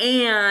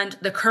 And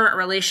the current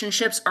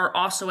relationships are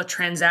also a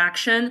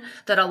transaction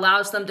that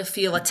allows them to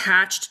feel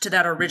attached to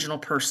that original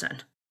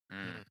person.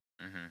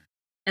 Mm-hmm.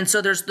 And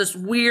so there's this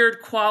weird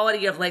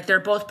quality of like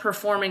they're both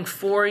performing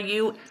for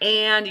you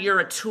and you're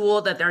a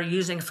tool that they're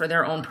using for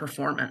their own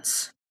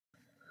performance.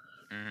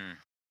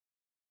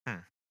 Mm-hmm.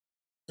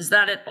 Does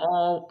that at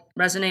all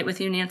resonate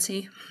with you,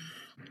 Nancy?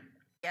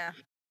 Yeah.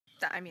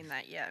 That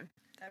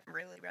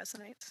really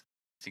resonates.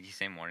 So can you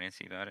say more,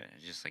 Nancy, about it?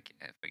 Just like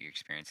what your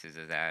experiences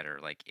of that, or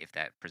like if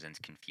that presents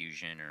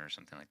confusion or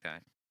something like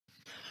that.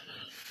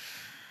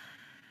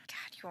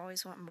 God, you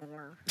always want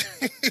more.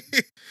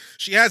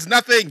 She has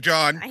nothing,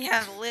 John. I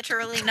have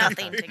literally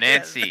nothing to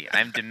Nancy, give.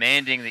 I'm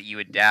demanding that you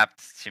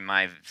adapt to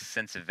my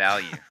sense of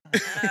value.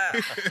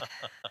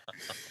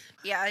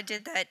 Yeah, I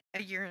did that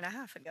a year and a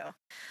half ago.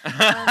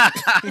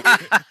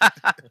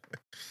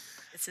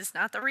 This is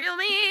not the real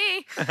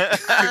me.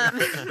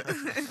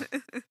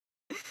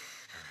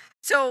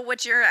 So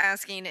what you're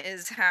asking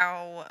is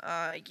how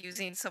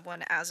using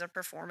someone as a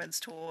performance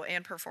tool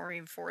and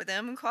performing for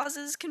them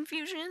causes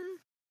confusion?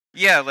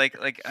 Yeah, like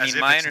I As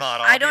mean, if it's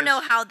not I don't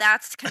obvious. know how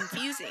that's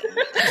confusing.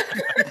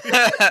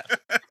 I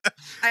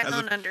As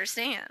don't if-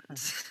 understand.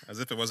 As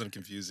if it wasn't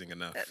confusing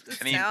enough. That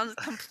I mean- sounds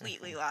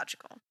completely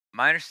logical.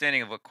 My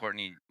understanding of what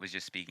Courtney was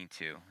just speaking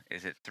to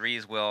is that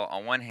threes will,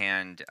 on one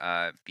hand,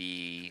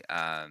 be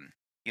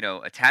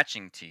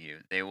attaching to you.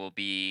 They will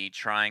be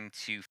trying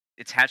to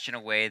attach in a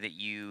way that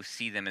you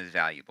see them as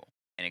valuable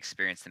and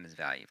experience them as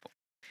valuable.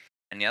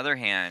 On the other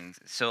hand,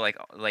 so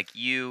like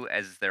you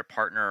as their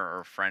partner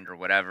or friend or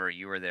whatever,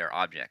 you are their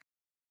object.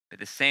 But at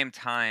the same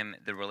time,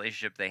 the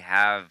relationship they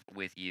have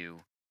with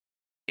you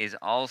is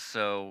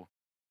also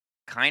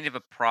kind of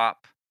a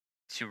prop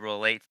to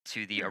relate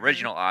to the Mhm.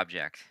 original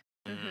object.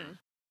 Mm-hmm.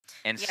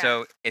 And Yeah.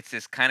 so it's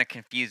this kind of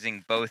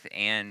confusing both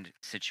and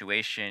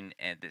situation,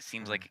 and it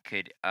seems like it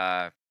could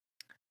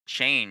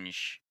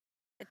change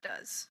It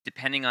does.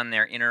 depending on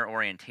their inner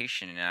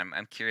orientation. And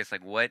I'm curious,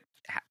 like,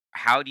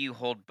 how do you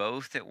hold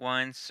both at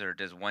once, or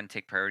does one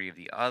take priority of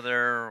the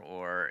other,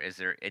 or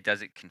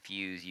does it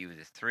confuse you as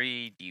a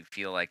three? Do you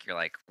feel like you're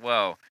like,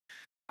 whoa,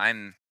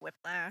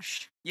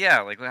 Whiplash.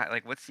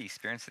 like what's the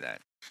experience of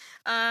that?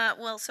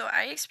 Well, so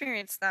I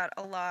experienced that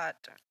a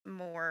lot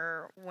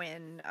more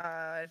when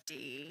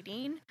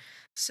dating.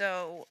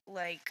 So,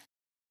 like,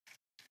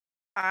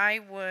 I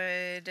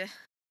would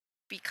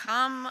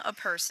become a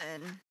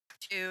person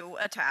to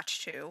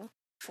attach to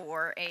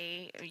for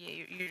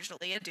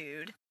usually a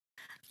dude.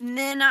 And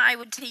then I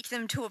would take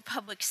them to a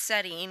public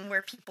setting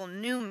where people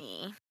knew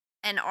me,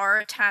 and our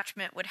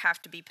attachment would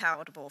have to be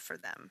palatable for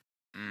them.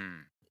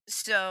 Mm.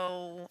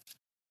 So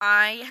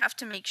I have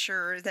to make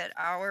sure that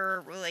our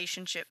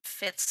relationship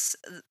fits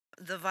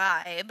the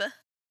vibe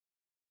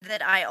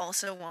that I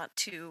also want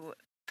to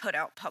put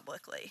out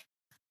publicly.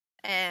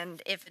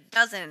 And if it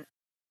doesn't,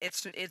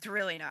 it's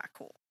really not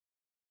cool.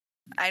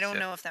 I don't So-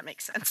 know if that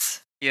makes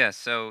sense. Yeah,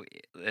 so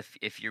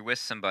if you're with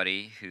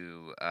somebody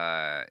who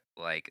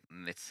like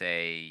let's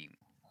say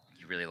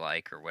you really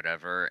like or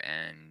whatever,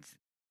 and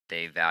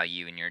they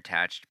value and you're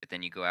attached, but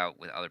then you go out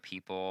with other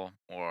people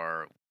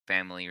or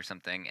family or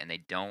something and they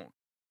don't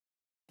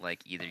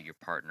like either your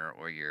partner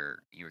or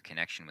your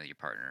connection with your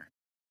partner,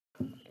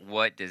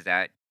 what does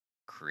that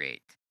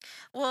create?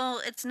 Well,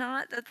 it's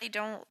not that they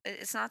don't.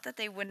 It's not that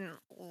they wouldn't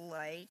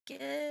like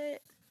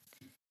it.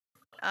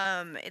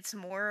 It's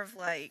more of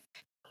like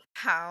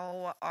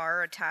how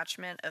our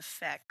attachment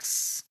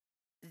affects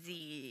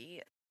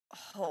the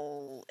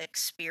whole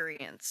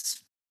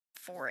experience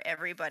for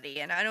everybody.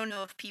 And I don't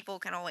know if people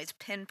can always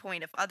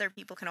pinpoint, if other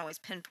people can always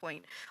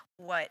pinpoint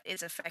what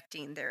is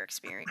affecting their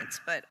experience,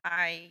 but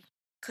I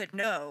could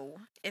know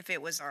if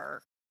it was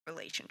our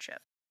relationship.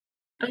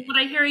 And what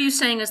I hear you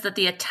saying is that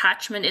the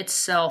attachment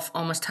itself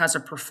almost has a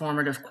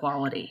performative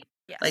quality.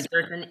 Yes. Like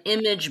there's an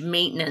image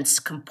maintenance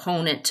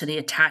component to the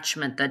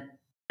attachment that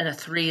a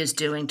three is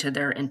doing to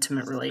their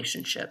intimate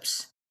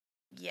relationships.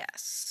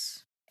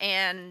 Yes.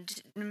 And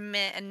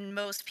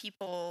most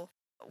people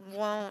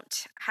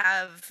won't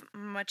have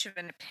much of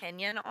an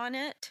opinion on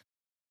it,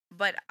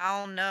 but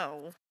I'll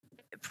know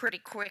pretty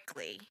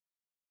quickly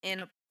in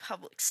a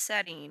public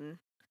setting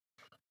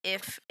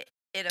if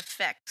it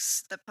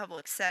affects the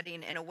public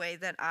setting in a way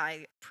that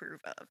I approve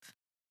of.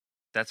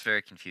 That's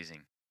very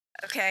confusing.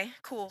 Okay,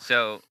 cool.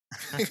 So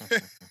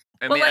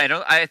I Well, mean, like-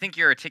 I think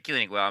you're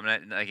articulating it well. I'm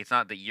not like, it's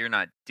not that you're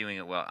not doing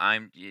it well.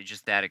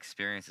 Just that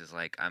experience is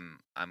like I'm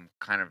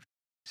kind of,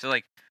 so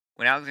like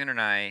when Alexander and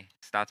I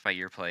stopped by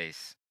your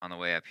place on the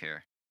way up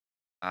here,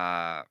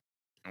 and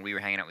we were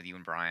hanging out with you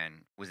and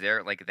Brian. Was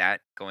there like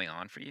that going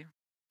on for you?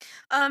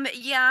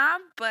 Yeah,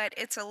 but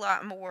it's a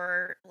lot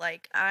more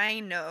like I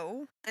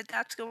know that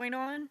that's going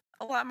on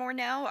a lot more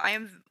now.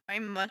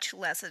 I'm much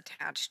less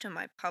attached to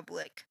my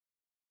public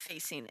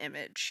facing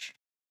image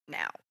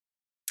now.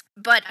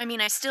 But I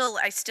mean, I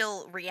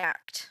still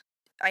react.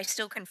 I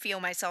still can feel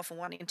myself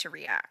wanting to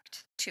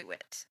react to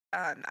it.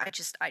 I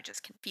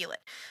just can feel it.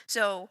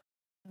 So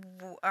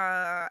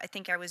I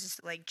think I was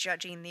like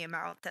judging the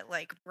amount that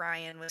like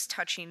Brian was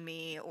touching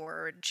me,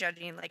 or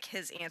judging like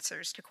his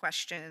answers to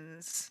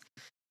questions.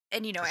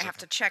 And I have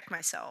to check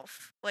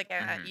myself. Like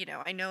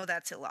I know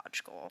that's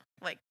illogical.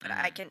 Like, but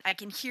I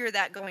can hear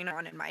that going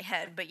on in my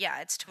head. But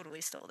yeah, it's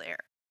totally still there.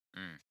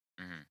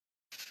 Mm-hmm.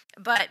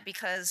 But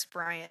because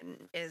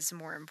Brian is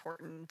more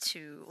important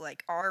to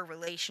like our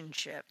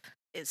relationship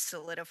is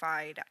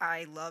solidified,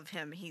 I love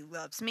him, he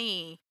loves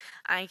me,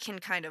 I can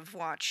kind of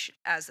watch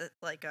as a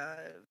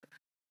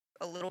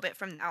little bit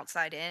from the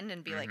outside in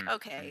and be like,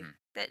 okay,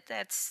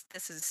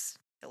 this is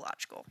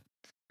illogical.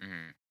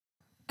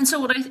 And so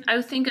what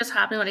I think is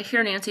happening, what I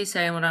hear Nancy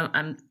say, and what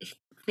I'm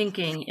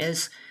thinking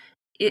is,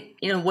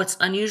 what's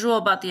unusual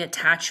about the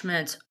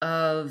attachment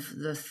of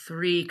the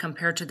 3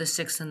 compared to the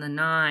 6 and the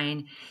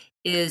 9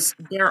 is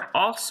they're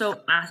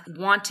also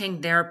wanting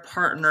their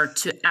partner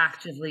to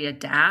actively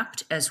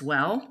adapt as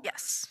well.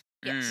 Yes.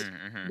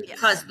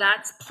 Because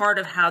that's part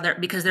of how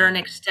because they're an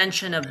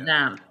extension of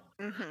them.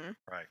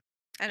 Right.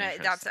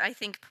 And that's, I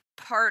think,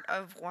 part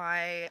of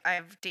why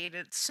I've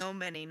dated so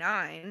many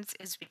 9s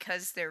is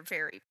because they're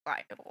very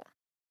pliable.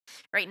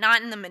 Right?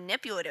 Not in the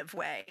manipulative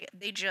way.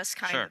 They just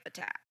kind of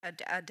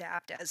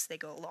adapt as they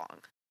go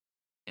along.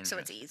 So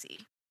it's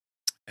easy.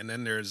 And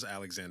then there's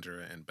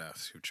Alexandra and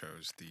Beth, who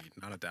chose the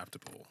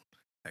non-adaptable.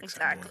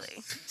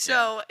 Exactly.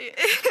 So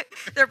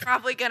they're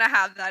probably going to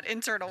have that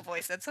internal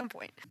voice at some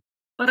point.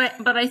 But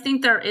I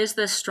think there is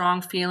this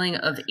strong feeling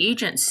of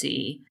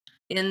agency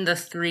in the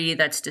 3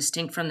 that's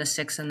distinct from the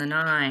 6 and the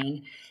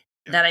 9.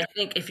 That I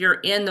think if you're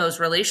in those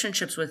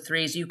relationships with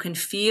 3s, you can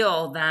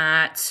feel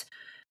that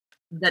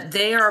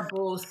they are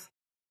both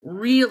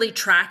really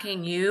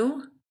tracking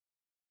you,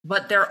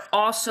 but they're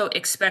also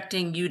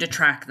expecting you to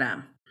track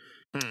them.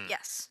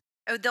 Yes.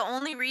 The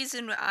only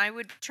reason I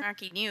would be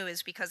tracking you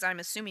is because I'm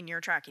assuming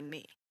you're tracking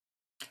me.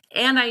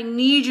 And I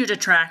need you to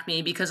track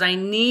me because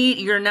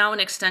you're now an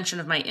extension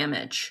of my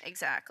image.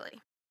 Exactly.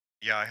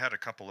 Yeah, I had a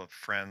couple of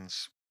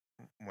friends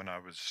when I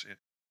was in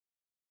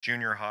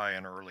junior high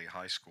and early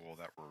high school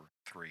that were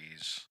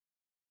 3s.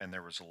 And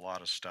there was a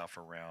lot of stuff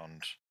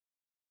around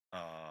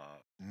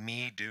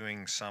me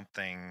doing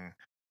something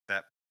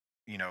that,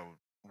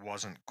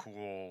 wasn't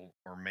cool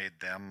or made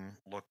them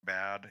look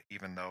bad,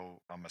 even though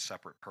I'm a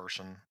separate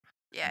person.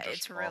 Yeah,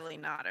 it's really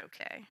not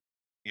okay.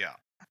 Yeah.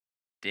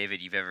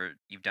 David,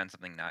 you've done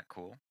something not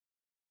cool?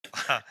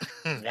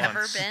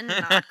 Never been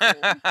not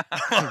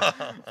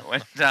cool.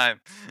 One time.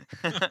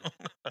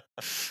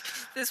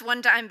 This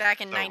one time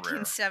back in So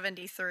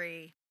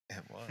 1973.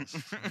 It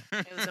was.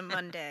 It was a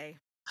Monday.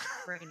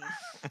 Rainy.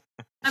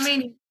 I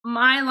mean,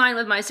 my line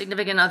with my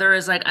significant other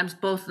is like, I'm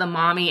both the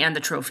mommy and the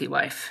trophy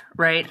wife,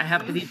 right? I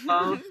have to be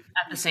both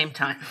at the same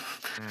time.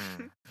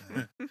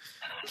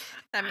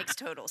 That makes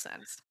total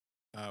sense.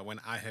 When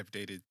I have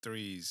dated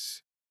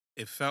 3s,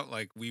 it felt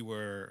like we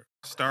were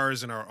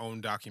stars in our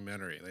own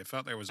documentary. It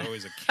felt there was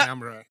always a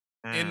camera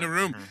in the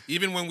room.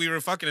 Even when we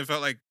were fucking, it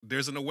felt like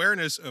there's an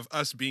awareness of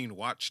us being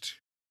watched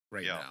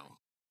right now.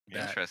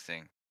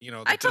 Interesting.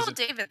 I told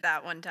David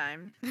that one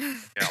time.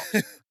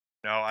 Yeah.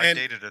 No, I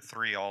dated a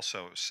 3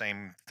 also.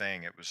 Same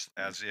thing. It was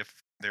as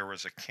if there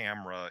was a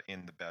camera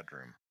in the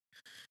bedroom.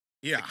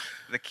 Yeah.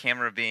 The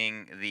camera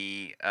being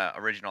the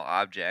original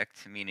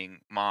object, meaning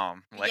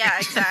mom. Yeah,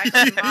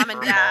 exactly. Mom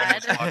and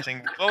dad. Mom was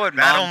watching. What would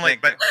That mom only,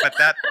 think? but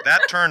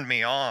that turned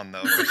me on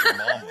though, because your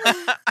mom was.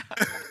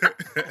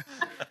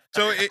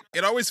 So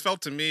it always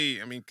felt to me,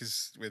 I mean,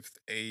 because with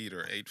 8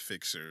 or 8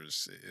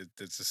 fixers,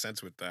 it's a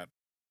sense with that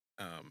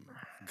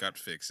gut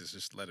fix is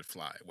just let it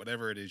fly.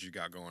 Whatever it is you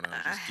got going on,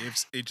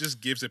 just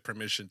gives it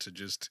permission to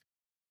just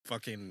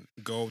fucking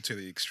go to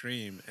the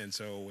extreme. And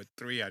so with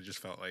 3, I just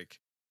felt like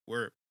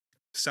we're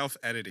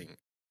self-editing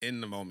in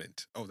the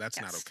moment. Oh,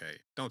 that's not okay.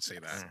 Don't say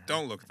that.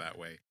 Don't look that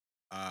way.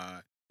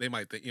 They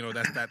might think,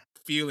 that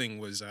feeling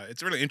was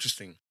it's really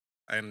interesting,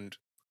 and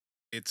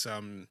it's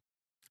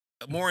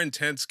more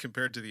intense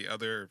compared to the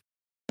other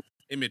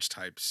image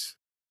types,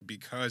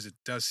 because it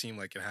does seem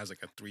like it has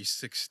like a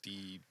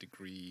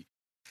 360-degree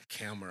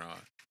camera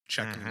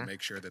checking to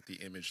make sure that the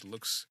image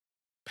looks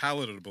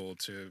palatable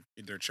to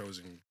their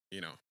chosen,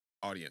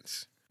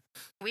 audience.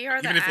 We are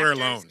Even the if we're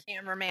actors, alone.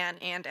 cameraman,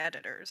 and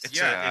editors.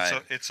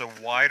 It's a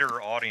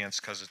wider audience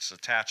because it's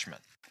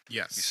attachment.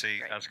 Yes. You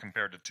see, as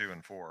compared to 2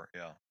 and 4.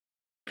 Yeah.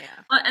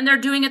 And they're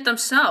doing it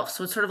themselves,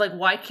 so it's sort of like,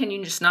 why can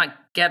you just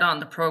not get on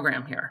the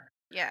program here?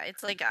 Yeah,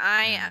 it's like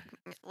I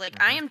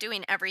am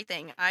doing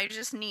everything. I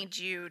just need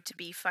you to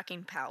be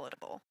fucking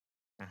palatable.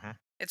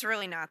 It's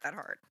really not that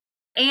hard.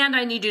 And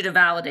I need you to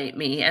validate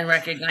me and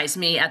recognize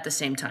me at the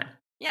same time.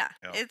 Yeah.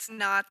 It's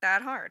not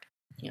that hard.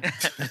 Yeah.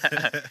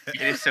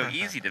 It is so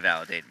easy to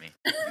validate me.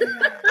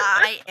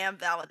 I am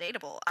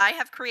validatable. I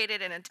have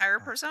created an entire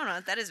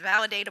persona that is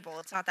validatable.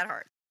 It's not that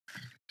hard.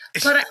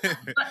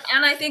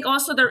 And I think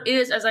also there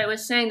is, as I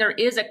was saying, there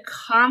is a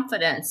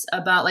confidence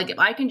about, like, if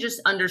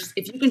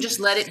you can just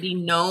let it be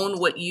known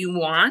what you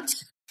want,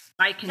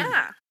 I can.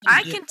 Yeah,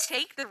 I can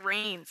take the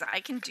reins. I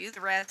can do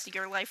the rest.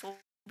 Your life will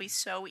be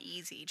so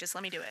easy. Just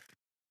let me do it.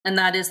 And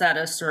that is that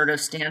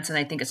assertive stance. And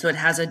I think so. It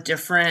has a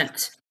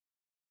different.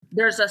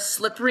 There's a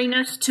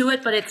slipperiness to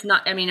it, but it's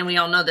not. I mean, and we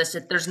all know this.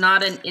 There's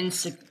not an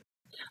insecure.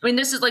 I mean,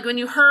 this is like when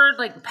you heard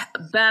like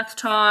Beth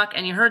talk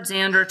and you heard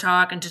Xander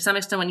talk, and to some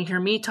extent when you hear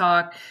me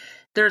talk,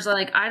 there's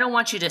like, I don't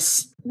want you to,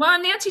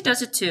 well, Nancy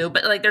does it too,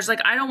 but like, there's like,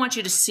 I don't want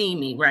you to see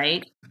me,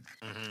 right?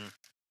 Mm-hmm.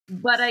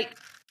 But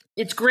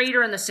it's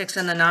greater in the 6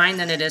 and the 9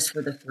 than it is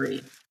for the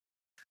 3,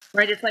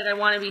 right? It's like, I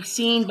want to be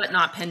seen, but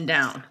not pinned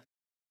down.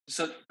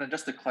 So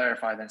just to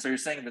clarify then, so you're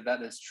saying that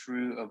that is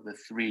true of the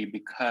 3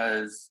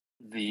 because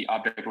the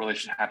object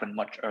relation happened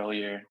much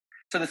earlier.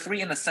 So the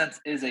 3 in a sense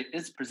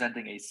is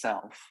presenting a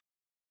self.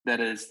 That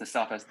is the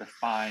self as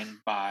defined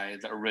by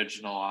the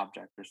original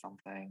object or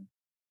something.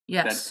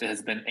 Yes. That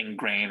has been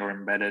ingrained or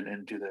embedded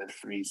into the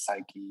 3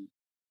 psyche.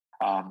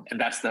 And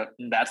that's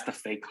the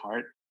fake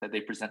heart that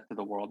they present to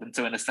the world. And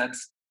so in a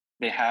sense,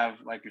 they have,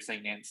 like you're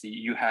saying, Nancy,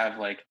 you have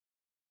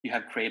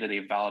created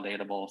a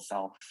validatable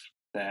self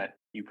that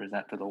you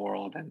present to the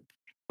world.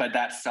 But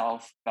that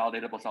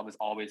validatable self is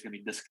always going to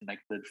be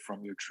disconnected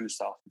from your true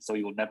self. And so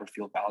you will never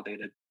feel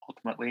validated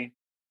ultimately.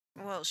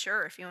 Well,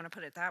 sure, if you want to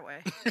put it that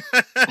way.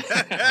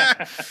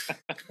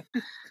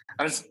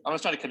 I was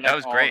trying to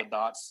connect all the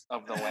dots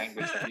of the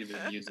language that you've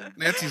been using.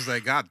 Nancy's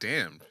like, God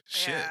damn,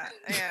 shit.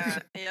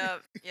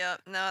 Yep.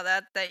 No,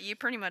 that you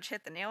pretty much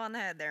hit the nail on the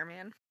head there,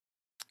 man.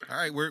 All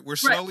right, we're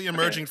slowly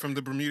emerging from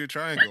the Bermuda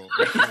Triangle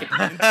into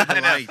the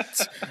light.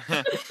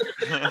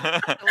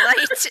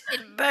 Light,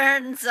 it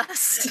burns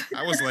us.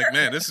 I was like,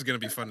 man, this is gonna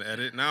be fun to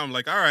edit. Now I'm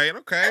like, all right,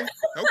 okay.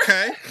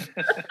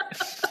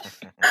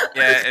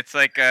 Yeah, it's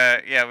like, we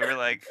were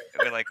like,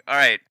 all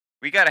right,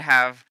 we got to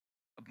have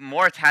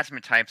more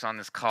attachment types on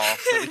this call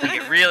so we can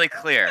get really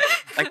clear.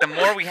 Like, the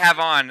more we have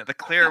on, the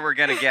clearer we're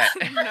going to get.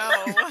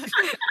 No.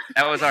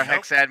 That was our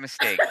hexad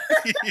mistake.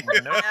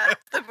 Yeah,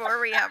 the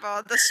more we have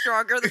on, the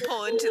stronger the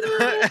pull into the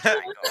Bermuda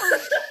Triangle.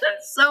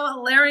 That's so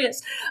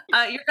hilarious.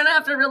 You're going to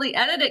have to really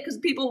edit it because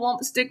people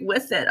won't stick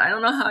with it. I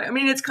don't know how. I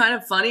mean, it's kind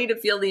of funny to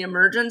feel the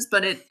emergence,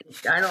 but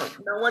there'll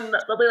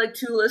be like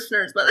 2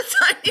 listeners by the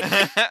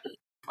time.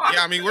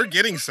 Yeah, I mean, we're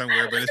getting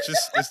somewhere, but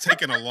it's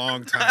taking a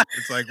long time.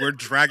 It's like we're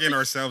dragging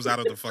ourselves out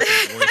of the fucking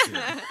void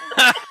here.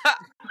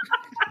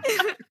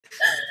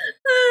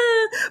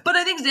 But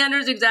I think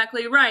Xander's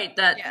exactly right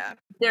that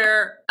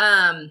they're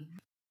I'm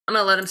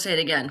gonna let him say it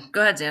again.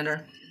 Go ahead,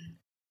 Xander.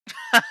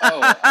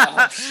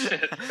 Oh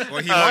shit.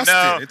 Well, he lost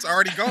it. It's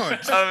already gone.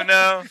 Oh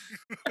no.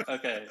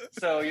 Okay,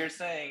 so you're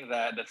saying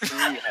that the 3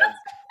 has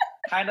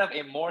kind of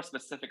a more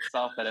specific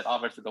self that it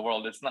offers to the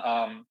world. It's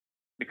not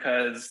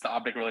because the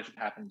object relation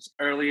happens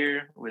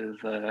earlier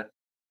with the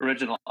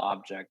original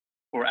object,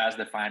 or as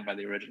defined by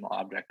the original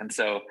object. And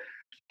so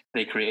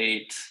they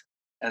create,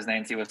 as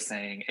Nancy was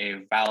saying,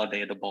 a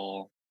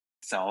validatable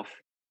self.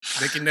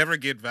 They can never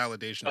get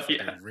validation for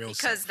their real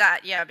self. Because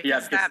that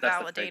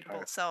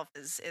validatable self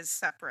is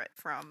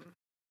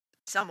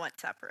somewhat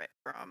separate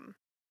from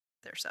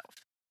their self.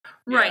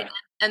 Right.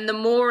 Yeah. And the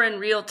more in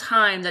real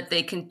time that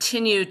they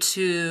continue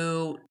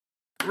to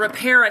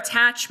repair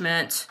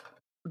attachment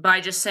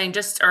by just saying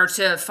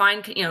to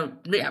find,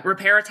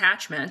 repair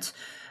attachment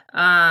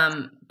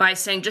by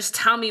saying, just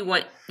tell me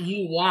what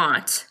you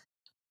want,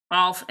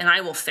 and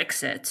I will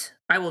fix it.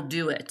 I will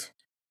do it.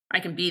 I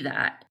can be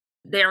that.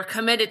 They are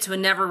committed to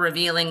never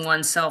revealing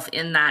oneself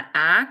in that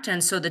act,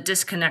 and so the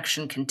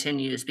disconnection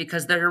continues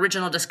because the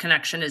original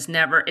disconnection is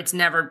never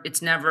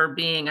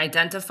being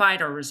identified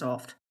or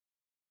resolved.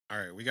 All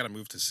right, we got to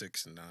move to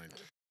 6 and 9.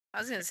 I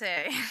was gonna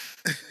say.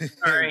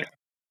 Sorry.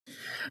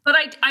 But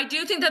I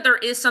do think that there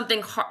is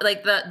something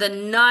like the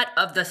nut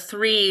of the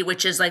 3,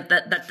 which is like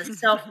that the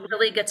self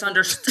really gets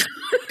understood.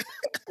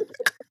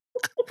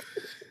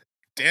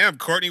 Damn,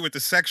 Courtney with the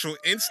sexual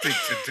instinct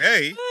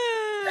today.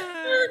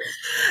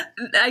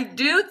 I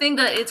do think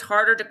that it's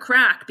harder to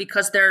crack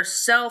because their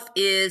self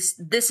is,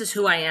 this is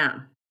who I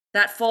am.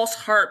 That false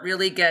heart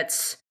really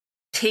gets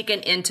taken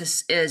into,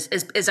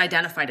 is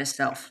identified as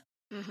self.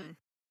 Mm-hmm.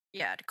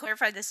 Yeah, to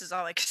clarify, this is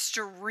all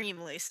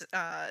extremely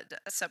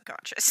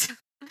subconscious.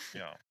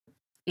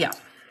 Yeah.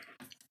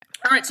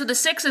 All right, so the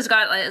 6 has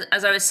got,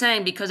 as I was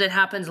saying, because it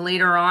happens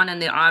later on in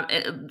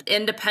the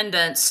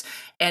independence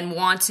and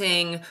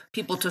wanting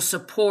people to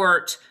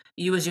support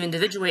you as you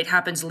individuate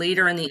happens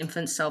later in the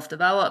infant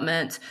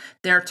self-development.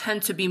 There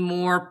tend to be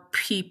more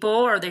people,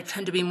 or there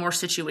tend to be more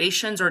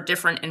situations or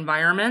different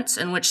environments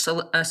in which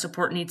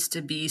support needs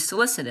to be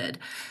solicited.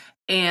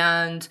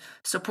 And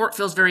support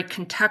feels very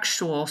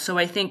contextual. So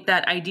I think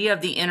that idea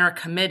of the inner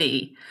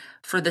committee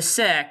for the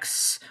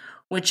 6,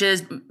 which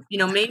is,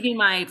 maybe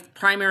my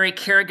primary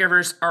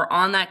caregivers are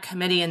on that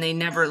committee and they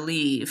never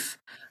leave,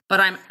 but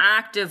I'm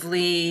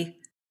actively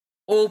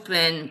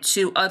open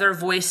to other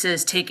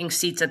voices taking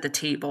seats at the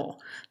table,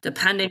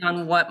 depending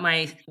on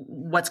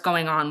what's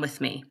going on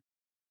with me.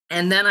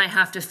 And then I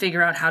have to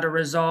figure out how to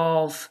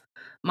resolve.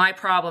 My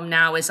problem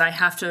now is I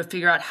have to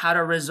figure out how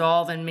to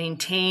resolve and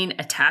maintain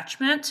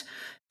attachment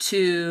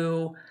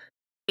to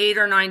 8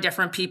 or 9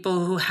 different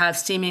people who have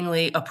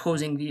seemingly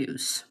opposing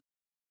views.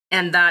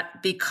 And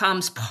that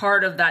becomes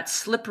part of that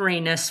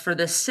slipperiness for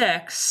the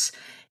 6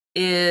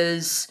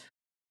 is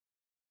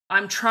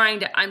I'm trying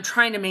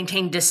to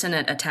maintain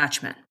dissonant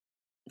attachment.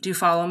 Do you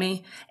follow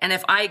me? And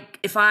if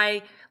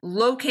I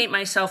locate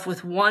myself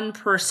with one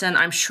person,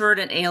 I'm sure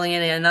to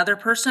alienate another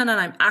person, and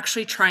I'm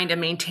actually trying to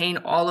maintain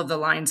all of the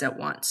lines at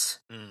once.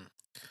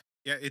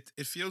 Yeah,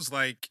 it feels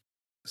like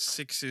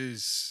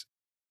 6s,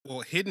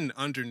 well, hidden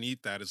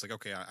underneath that is like,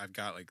 okay, I've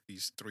got like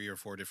these 3 or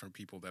 4 different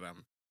people that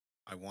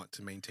I want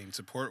to maintain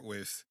support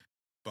with,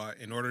 but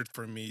in order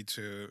for me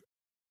to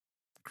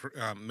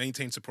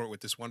maintain support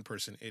with this one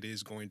person, it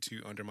is going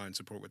to undermine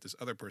support with this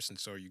other person.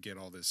 So you get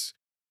all this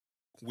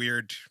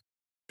weird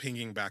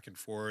pinging back and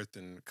forth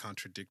and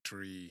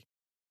contradictory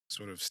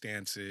sort of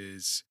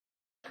stances.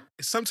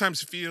 It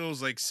sometimes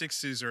feels like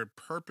 6s are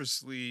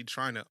purposely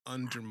trying to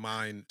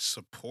undermine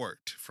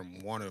support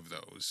from one of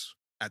those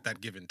at that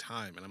given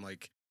time. And I'm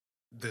like,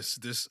 this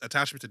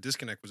attachment to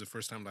disconnect was the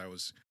first time that I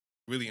was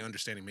really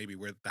understanding maybe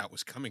where that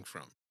was coming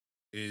from.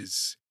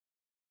 Is,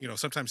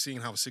 sometimes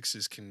seeing how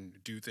 6s can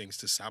do things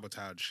to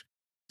sabotage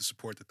the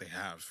support that they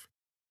have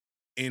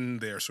in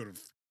their sort of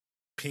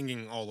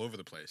pinging all over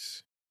the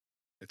place.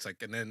 It's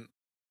like, and then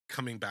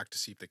coming back to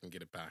see if they can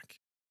get it back.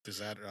 Does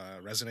that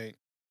resonate,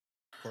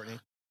 Courtney?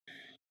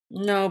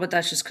 No, but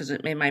that's just because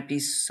it might be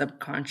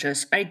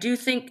subconscious. I do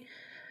think,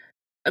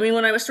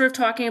 when I was sort of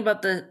talking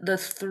about the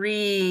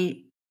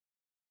 3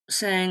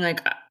 saying, like,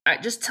 I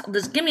just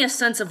give me a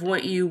sense of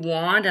what you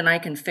want and I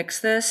can fix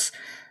this.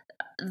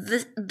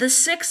 The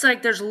 6,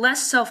 like, there's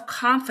less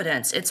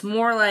self-confidence. It's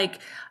more like,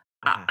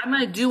 I'm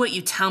going to do what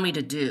you tell me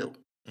to do.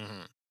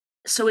 Mm-hmm.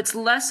 So it's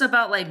less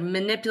about like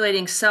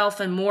manipulating self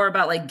and more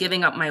about like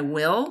giving up my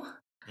will.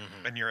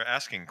 Mm-hmm. And you're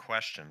asking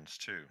questions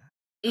too.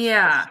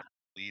 Yeah.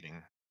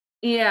 Leading.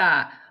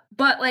 Yeah.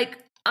 But like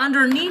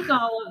underneath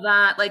all of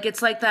that, like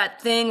it's like that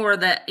thing where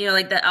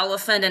like the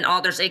elephant and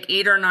all, there's like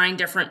 8 or 9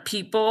 different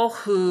people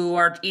who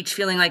are each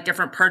feeling like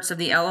different parts of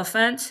the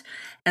elephant.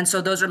 And so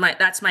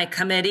that's my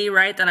committee,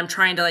 right? That I'm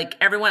trying to like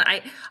everyone,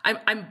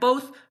 I'm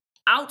both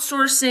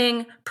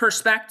outsourcing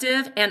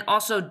perspective and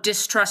also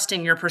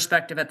distrusting your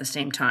perspective at the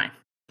same time.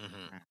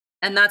 Mm-hmm.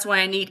 And that's why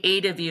I need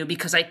 8 of you,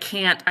 because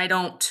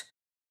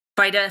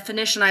by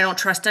definition, I don't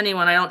trust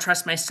anyone. I don't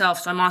trust myself.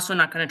 So I'm also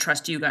not going to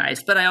trust you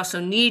guys, but I also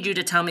need you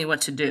to tell me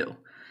what to do.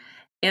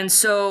 And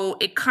so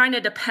it kind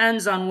of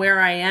depends on where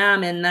I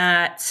am in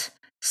that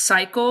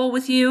cycle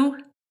with you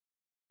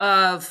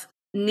of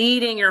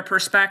needing your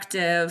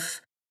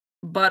perspective,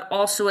 but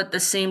also at the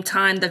same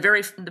time,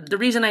 the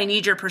reason I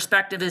need your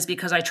perspective is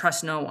because I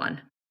trust no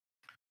one.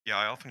 Yeah,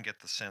 I often get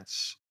the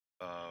sense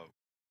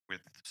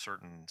with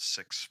certain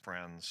 6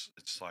 friends,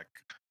 it's like,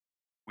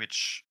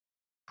 which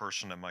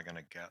person am I going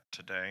to get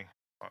today?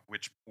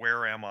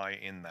 Where am I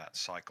in that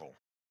cycle?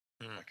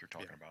 Like you're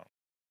talking about.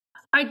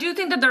 I do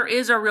think that there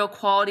is a real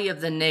quality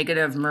of the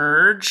negative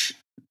merge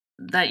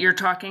that you're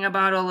talking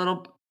about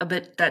a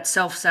bit, that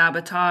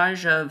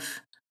self-sabotage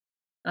of,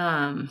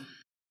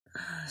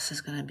 this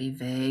is going to be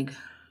vague.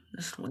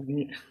 Just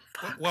wait.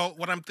 Well,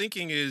 what I'm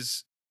thinking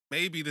is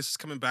maybe this is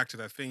coming back to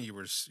that thing you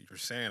were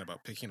saying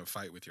about picking a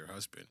fight with your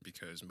husband,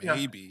 because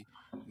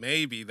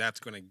maybe that's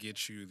going to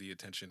get you the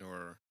attention,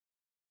 or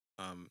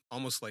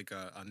almost like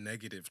a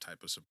negative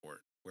type of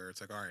support, where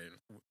it's like, all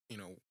right,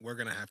 we're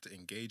going to have to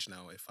engage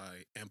now if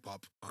I amp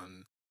up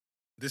on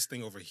this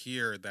thing over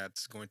here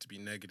that's going to be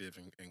negative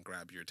and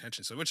grab your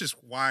attention. So, which is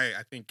why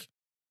I think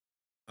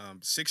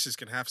 6s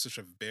can have such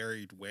a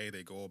varied way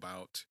they go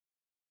about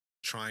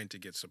trying to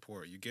get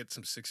support. You get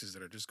some 6s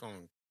that are just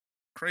going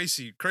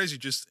crazy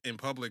just in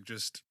public,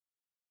 just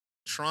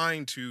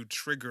trying to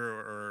trigger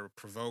or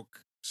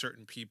provoke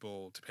certain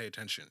people to pay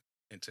attention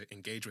and to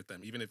engage with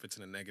them, even if it's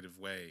in a negative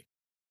way.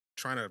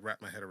 Trying to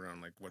wrap my head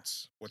around like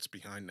what's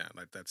behind that,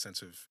 like that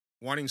sense of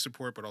wanting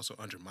support but also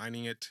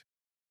undermining it,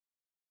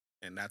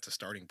 and that's a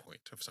starting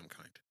point of some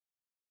kind.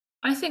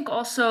 I think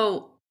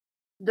also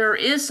there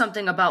is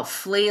something about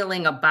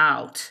flailing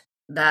about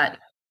that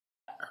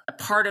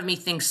part of me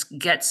thinks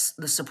gets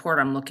the support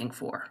I'm looking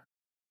for.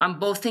 I'm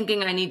both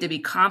thinking I need to be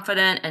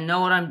confident and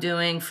know what I'm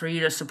doing for you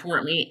to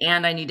support me,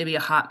 and I need to be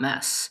a hot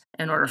mess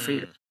in order for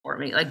you to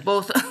support me. Like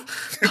both.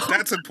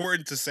 That's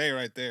important to say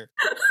right there.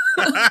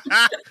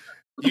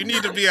 You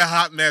need to be a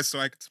hot mess so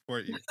I can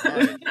support you. All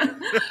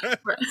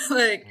right.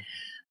 like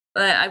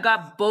I've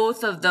got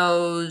both of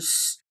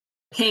those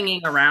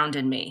pinging around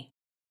in me.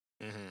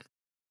 Mm-hmm.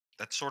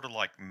 That sort of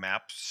like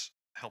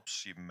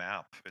helps you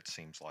map, it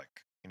seems like.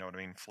 You know what I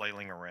mean?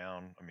 Flailing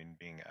around,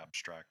 being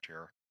abstract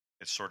here.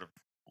 It sort of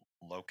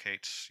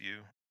locates you,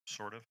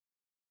 sort of,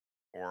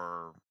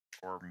 or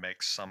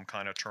makes some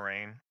kind of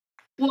terrain.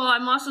 Well,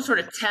 I'm also sort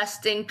of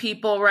testing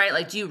people, right?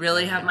 Like, do you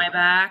really have my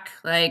back?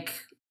 Like,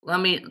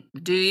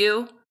 do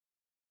you?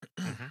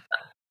 Mm-hmm.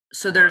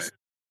 So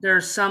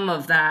there's some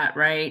of that,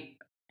 right?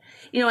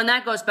 And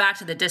that goes back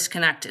to the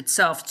disconnect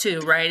itself too,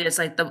 right? It's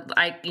like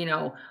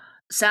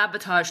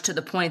sabotage to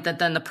the point that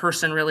then the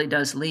person really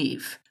does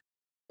leave.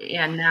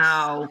 And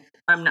now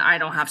I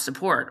don't have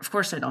support. Of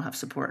course I don't have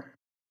support.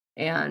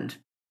 And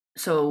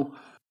so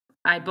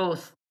I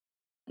both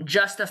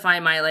justify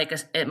my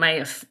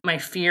my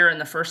fear in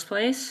the first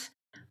place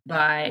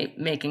by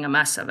making a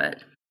mess of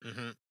it.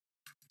 Mm-hmm.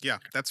 Yeah,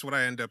 that's what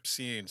I end up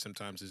seeing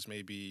sometimes is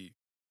maybe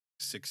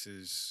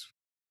sixes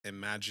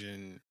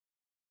imagine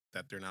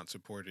that they're not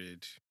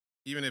supported,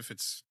 even if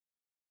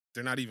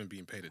they're not even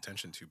being paid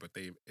attention to, but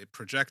it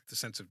project the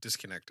sense of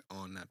disconnect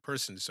on that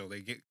person. So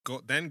they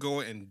go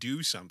and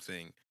do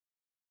something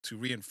to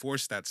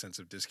reinforce that sense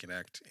of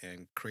disconnect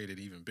and create an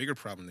even bigger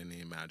problem than they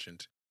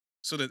imagined.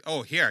 So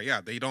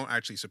that they don't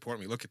actually support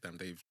me. Look at them.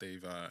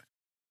 They've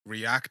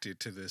reacted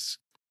to this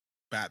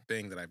bad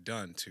thing that I've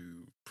done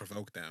to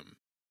provoke them,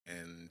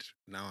 and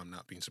now I'm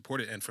not being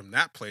supported. And from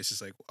that place,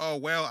 it's like, oh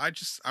well,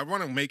 I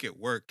want to make it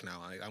work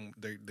now.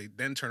 They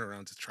then turn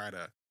around to try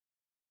to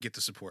get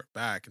the support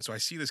back, and so I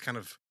see this kind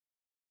of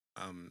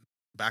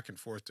back and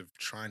forth of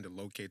trying to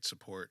locate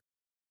support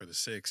for the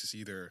six.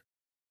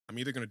 I'm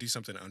either going to do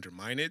something to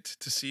undermine it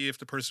to see if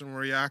the person will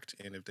react,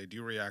 and if they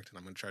do react, and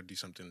I'm going to try to do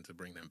something to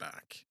bring them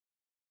back,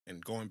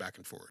 and going back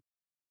and forth.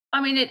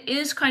 I mean, it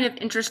is kind of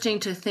interesting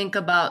to think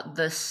about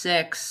the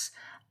six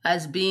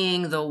as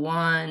being the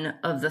one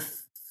of the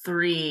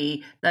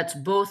three that's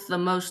both the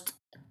most,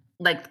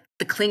 like,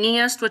 the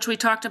clingiest, which we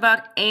talked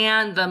about,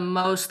 and the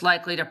most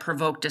likely to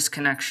provoke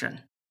disconnection.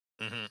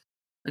 Mm-hmm.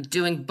 Like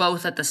doing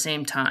both at the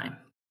same time.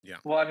 Yeah.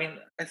 Well, I mean,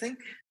 I think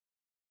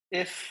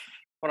if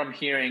what I'm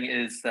hearing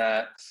is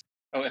that,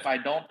 if I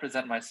don't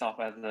present myself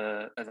as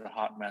a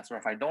hot mess, or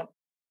if I don't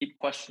keep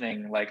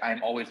questioning, like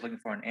I'm always looking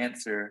for an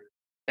answer,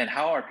 then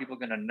how are people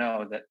going to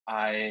know that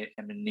I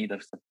am in need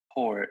of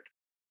support?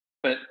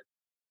 But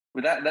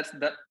with that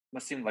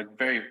must seem like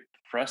very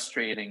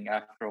frustrating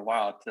after a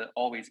while to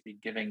always be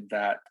giving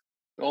that,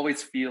 to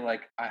always feel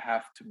like I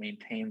have to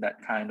maintain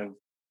that kind of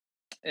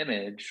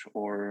image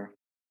or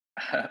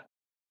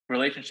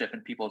relationship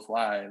in people's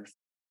lives.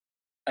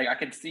 Like I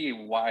can see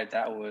why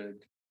that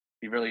would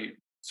be really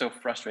so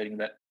frustrating,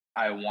 that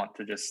I want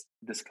to just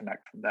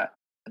disconnect from that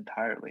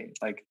entirely.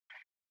 Like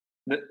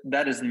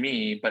that is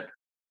me, but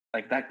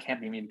like that can't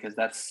be me, because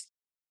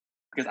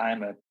I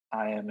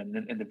am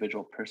an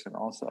individual person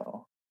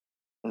also.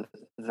 Is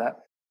that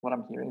what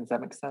I'm hearing? Does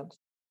that make sense?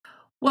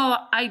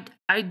 Well,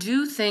 I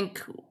do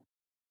think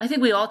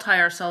we all tie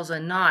ourselves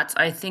in knots.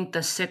 I think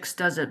the six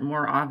does it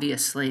more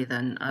obviously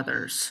than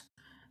others.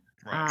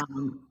 Right.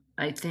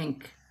 I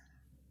think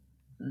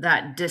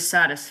that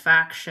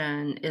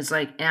dissatisfaction is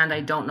like, and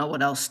I don't know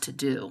what else to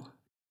do,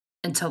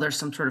 until there's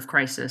some sort of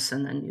crisis,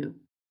 and then you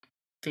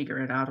figure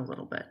it out a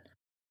little bit,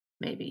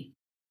 maybe.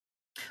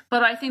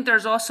 But I think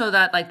there's also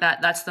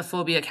that's the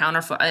phobia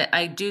counter.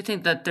 I do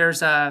think that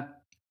there's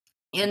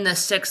in the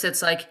six,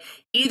 it's like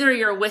either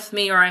you're with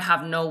me or I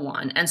have no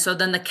one. And so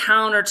then the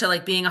counter to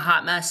like being a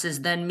hot mess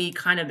is then me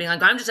kind of being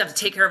like, I'm just have to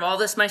take care of all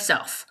this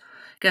myself.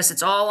 Guess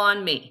it's all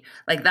on me.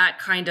 Like that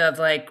kind of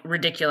like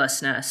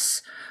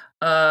ridiculousness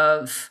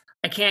of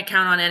I can't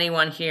count on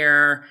anyone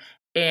here.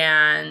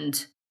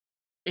 And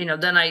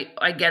then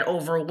I get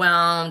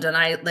overwhelmed, and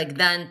I like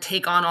then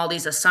take on all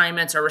these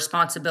assignments or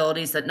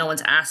responsibilities that no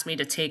one's asked me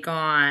to take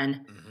on.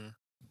 Mm-hmm.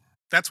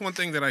 That's one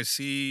thing that I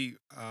see,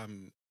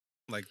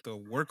 like the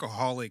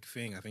workaholic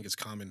thing. I think is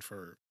common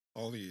for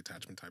all the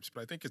attachment types,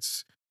 but I think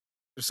there's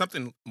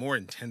something more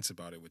intense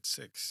about it with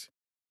six.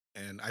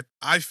 And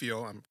I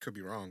feel, I could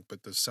be wrong,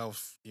 but the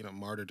self,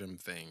 martyrdom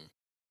thing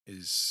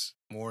is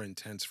more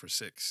intense for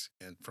six.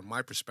 And from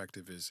my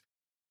perspective is,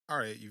 all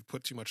right, you've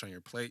put too much on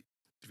your plate.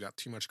 You've got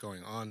too much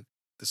going on.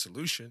 The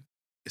solution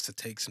is to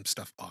take some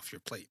stuff off your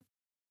plate.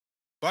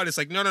 But it's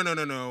like,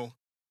 no.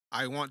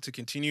 I want to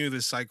continue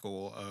this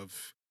cycle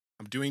of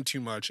I'm doing too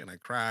much and I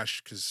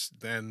crash, because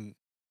then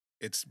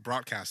it's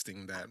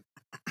broadcasting that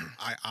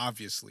I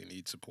obviously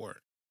need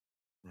support.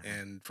 Mm-hmm.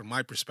 And from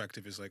my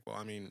perspective is like, well,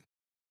 I mean,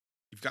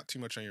 you've got too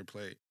much on your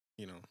plate,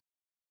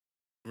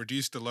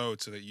 reduce the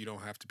load so that you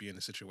don't have to be in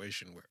a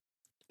situation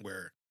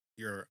where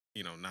you're,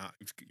 not,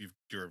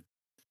 you're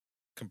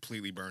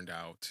completely burned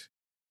out.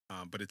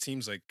 But it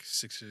seems like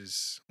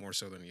sixes more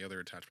so than the other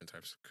attachment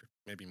types.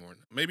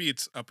 Maybe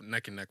it's up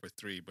neck and neck with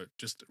three, but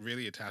just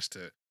really attached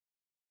to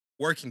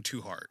working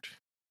too hard.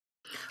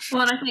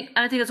 Well, and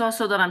I think it's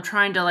also that I'm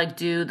trying to like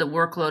do the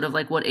workload of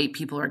like what 8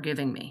 people are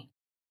giving me.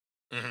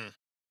 Mm-hmm.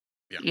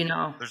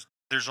 Yeah.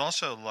 There's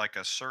also like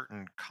a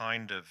certain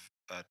kind of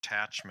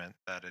attachment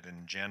that it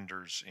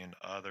engenders in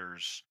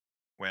others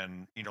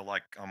when,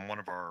 like on one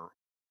of our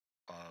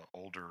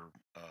older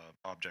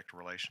object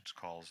relations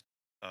calls,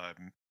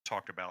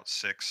 talked about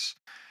six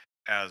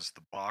as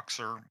the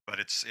boxer, but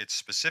it's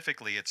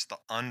specifically it's the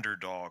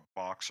underdog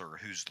boxer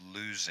who's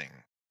losing,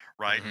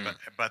 right?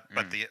 Mm-hmm.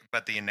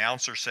 But the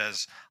announcer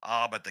says,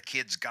 but the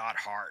kid's got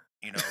heart.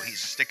 He's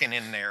sticking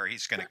in there.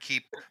 He's going to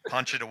keep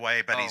punch it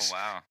away, but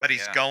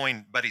he's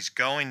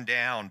going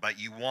down. But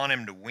you want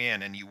him to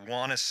win, and you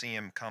want to see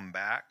him come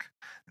back.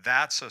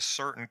 That's a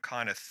certain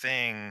kind of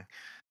thing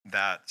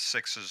that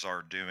sixes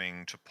are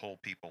doing to pull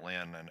people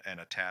in and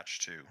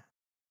attach to.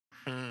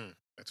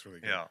 That's really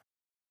good. Yeah.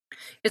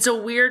 It's a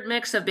weird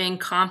mix of being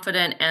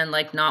confident and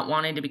like not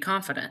wanting to be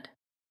confident.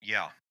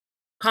 Yeah.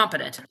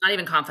 Competent, not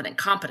even confident,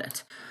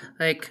 competent.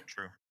 Like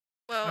True.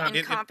 Well, Uh,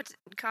 and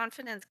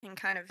confidence can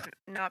kind of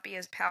not be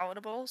as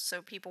palatable,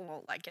 so people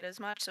won't like it as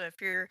much. So if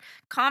you're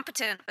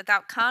competent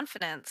without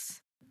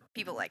confidence,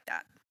 people like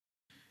that.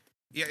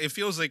 Yeah, it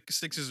feels like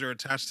sixes are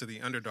attached to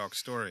the underdog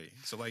story.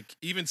 So like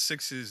even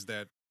sixes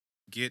that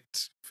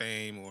get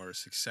fame or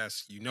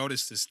success, you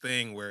notice this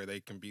thing where they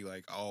can be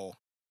like, "Oh,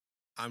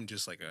 I'm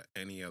just like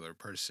any other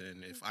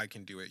person. If I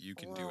can do it, you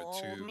can do it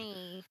Lol, too."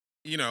 me.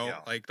 You know, Yeah.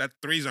 like that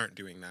threes aren't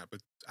doing that,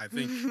 but I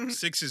think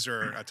sixes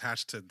are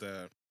attached to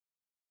the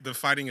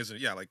fighting is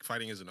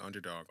fighting as an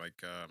underdog.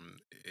 Like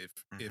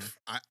if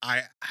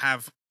I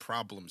have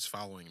problems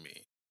following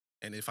me,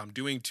 and if I'm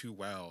doing too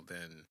well,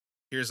 then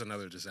here's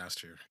another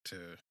disaster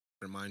to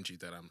remind you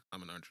that I'm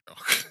an underdog.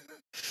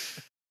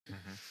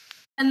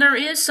 and there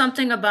is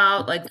something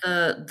about like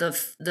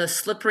the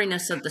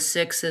slipperiness of the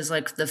six is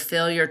like the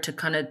failure to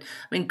kind of, I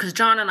mean, because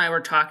John and I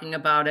were talking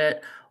about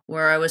it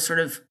where I was sort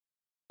of,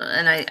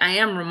 and I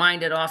am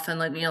reminded often,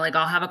 like, you know, like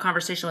I'll have a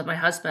conversation with my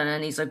husband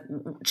and he's like,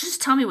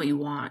 just tell me what you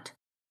want.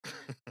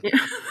 You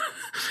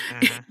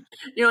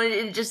know,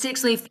 it just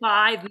takes me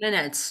 5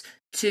 minutes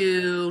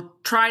to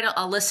try to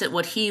elicit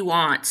what he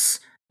wants.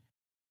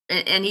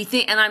 And he's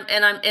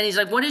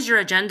like, what is your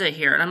agenda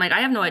here? And I'm like, I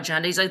have no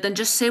agenda. He's like, then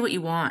just say what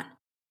you want.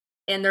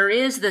 And there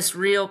is a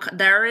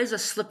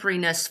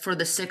slipperiness for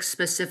the six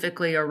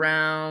specifically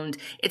around,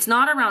 it's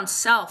not around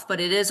self,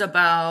 but it is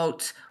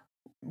about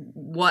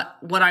what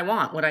I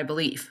want, what I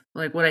believe,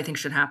 like what I think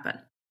should happen.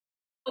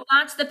 Well,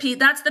 that's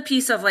the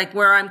piece of like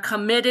where I'm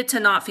committed to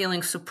not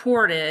feeling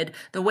supported.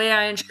 The way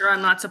I ensure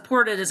I'm not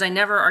supported is I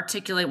never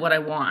articulate what I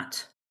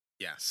want.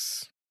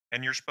 Yes.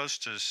 And you're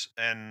supposed to,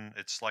 and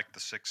it's like the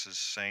six is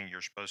saying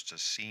you're supposed to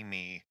see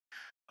me,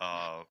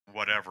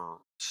 whatever,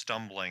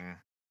 stumbling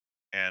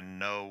and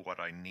know what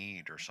I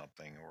need or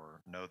something, or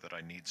know that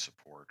I need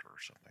support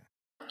or something.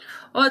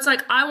 Well, it's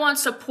like, I want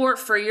support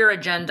for your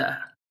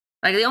agenda.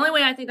 Like the only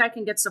way I think I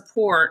can get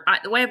support,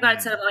 the way I've got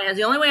it set up,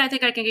 the only way I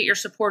think I can get your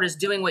support is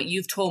doing what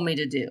you've told me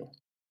to do.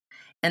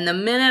 And the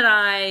minute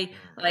I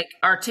like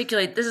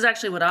articulate, this is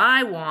actually what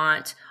I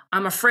want,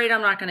 I'm afraid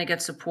I'm not going to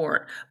get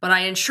support. But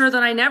I ensure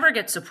that I never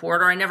get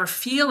support or I never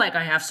feel like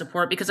I have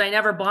support because I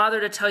never bother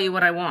to tell you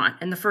what I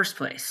want in the first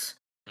place.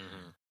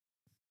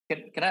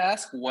 Can I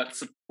ask what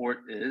support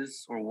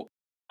is, or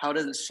how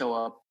does it show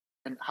up,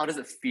 and how does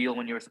it feel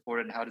when you're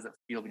supported, and how does it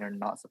feel when you're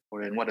not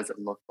supported, and what does it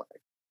look like?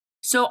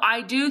 So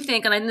I do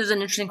think, and I think this is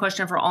an interesting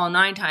question for all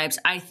 9 types,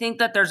 I think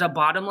that there's a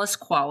bottomless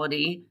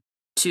quality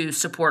to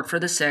support for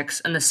the six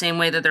in the same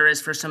way that there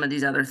is for some of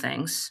these other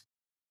things.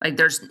 Like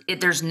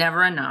there's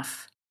never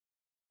enough.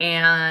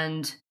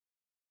 And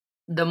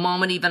the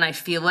moment even I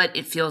feel it,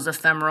 it feels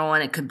ephemeral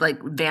and it could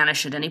like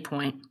vanish at any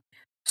point.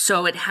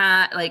 So it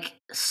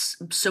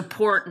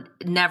support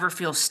never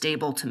feels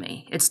stable to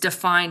me. It's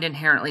defined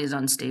inherently as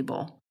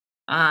unstable.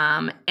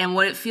 And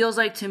what it feels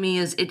like to me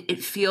is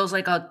it feels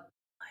like I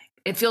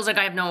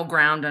have no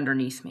ground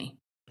underneath me.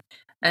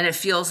 And it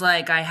feels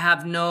like I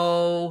have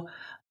no,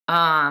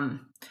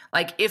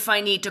 like if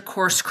I need to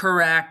course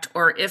correct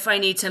or if I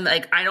need to,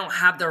 like, I don't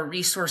have the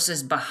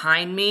resources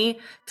behind me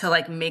to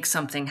like make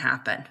something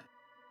happen.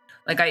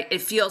 Like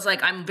it feels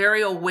like I'm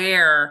very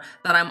aware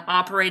that I'm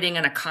operating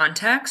in a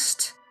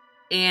context,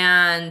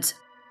 and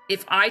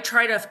if I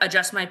try to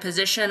adjust my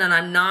position and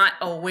I'm not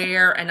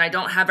aware and I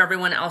don't have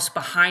everyone else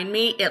behind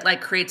me, it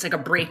like creates like a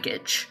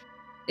breakage.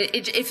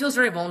 It feels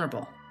very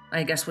vulnerable,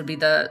 I guess would be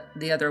the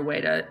other way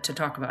to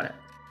talk about it.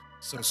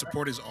 So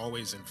support is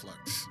always in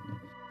flux.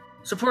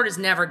 Support is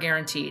never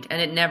guaranteed,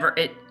 and it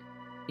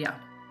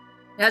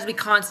has to be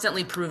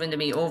constantly proven to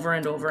me over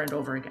and over and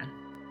over again.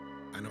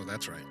 I know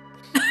that's right.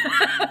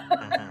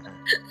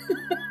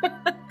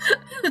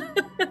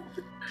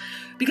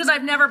 Because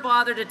I've never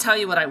bothered to tell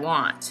you what I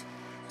want.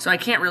 So I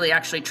can't really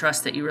actually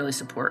trust that you really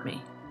support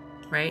me,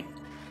 right?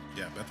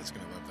 Yeah, Beth is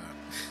going to love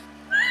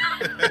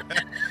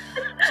that.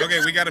 So, okay,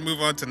 we got to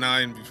move on to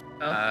 9.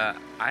 I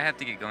have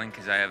to get going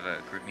because I have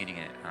a group meeting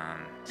at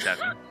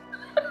 7.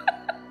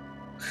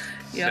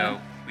 Yeah.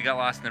 So we got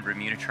lost in the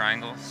Bermuda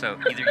Triangle. So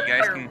either you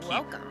guys can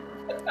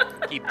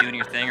keep doing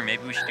your thing, or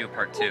maybe we should do a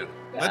part 2.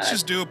 Let's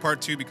just do a part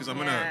 2 because I'm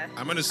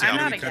gonna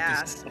severely cut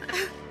this.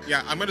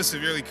 Yeah, I'm gonna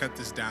severely cut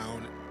this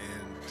down,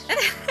 and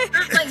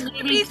like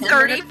maybe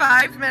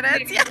 35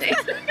 minutes.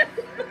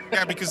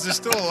 Yeah, because there's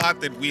still a lot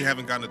that we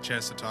haven't gotten a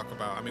chance to talk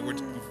about. I mean,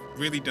 we've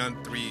really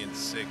done 3 and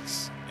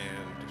 6,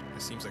 and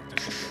it seems like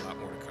there's gonna be a lot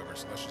more to cover.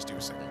 So let's just do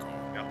a second call.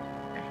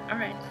 All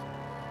right.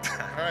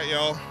 All right,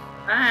 y'all.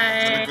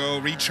 Bye. Gonna go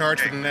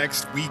recharge for the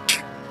next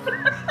week.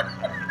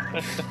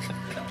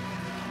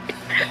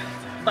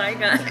 Bye,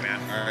 guys.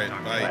 All right,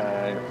 bye.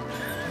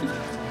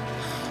 Bye.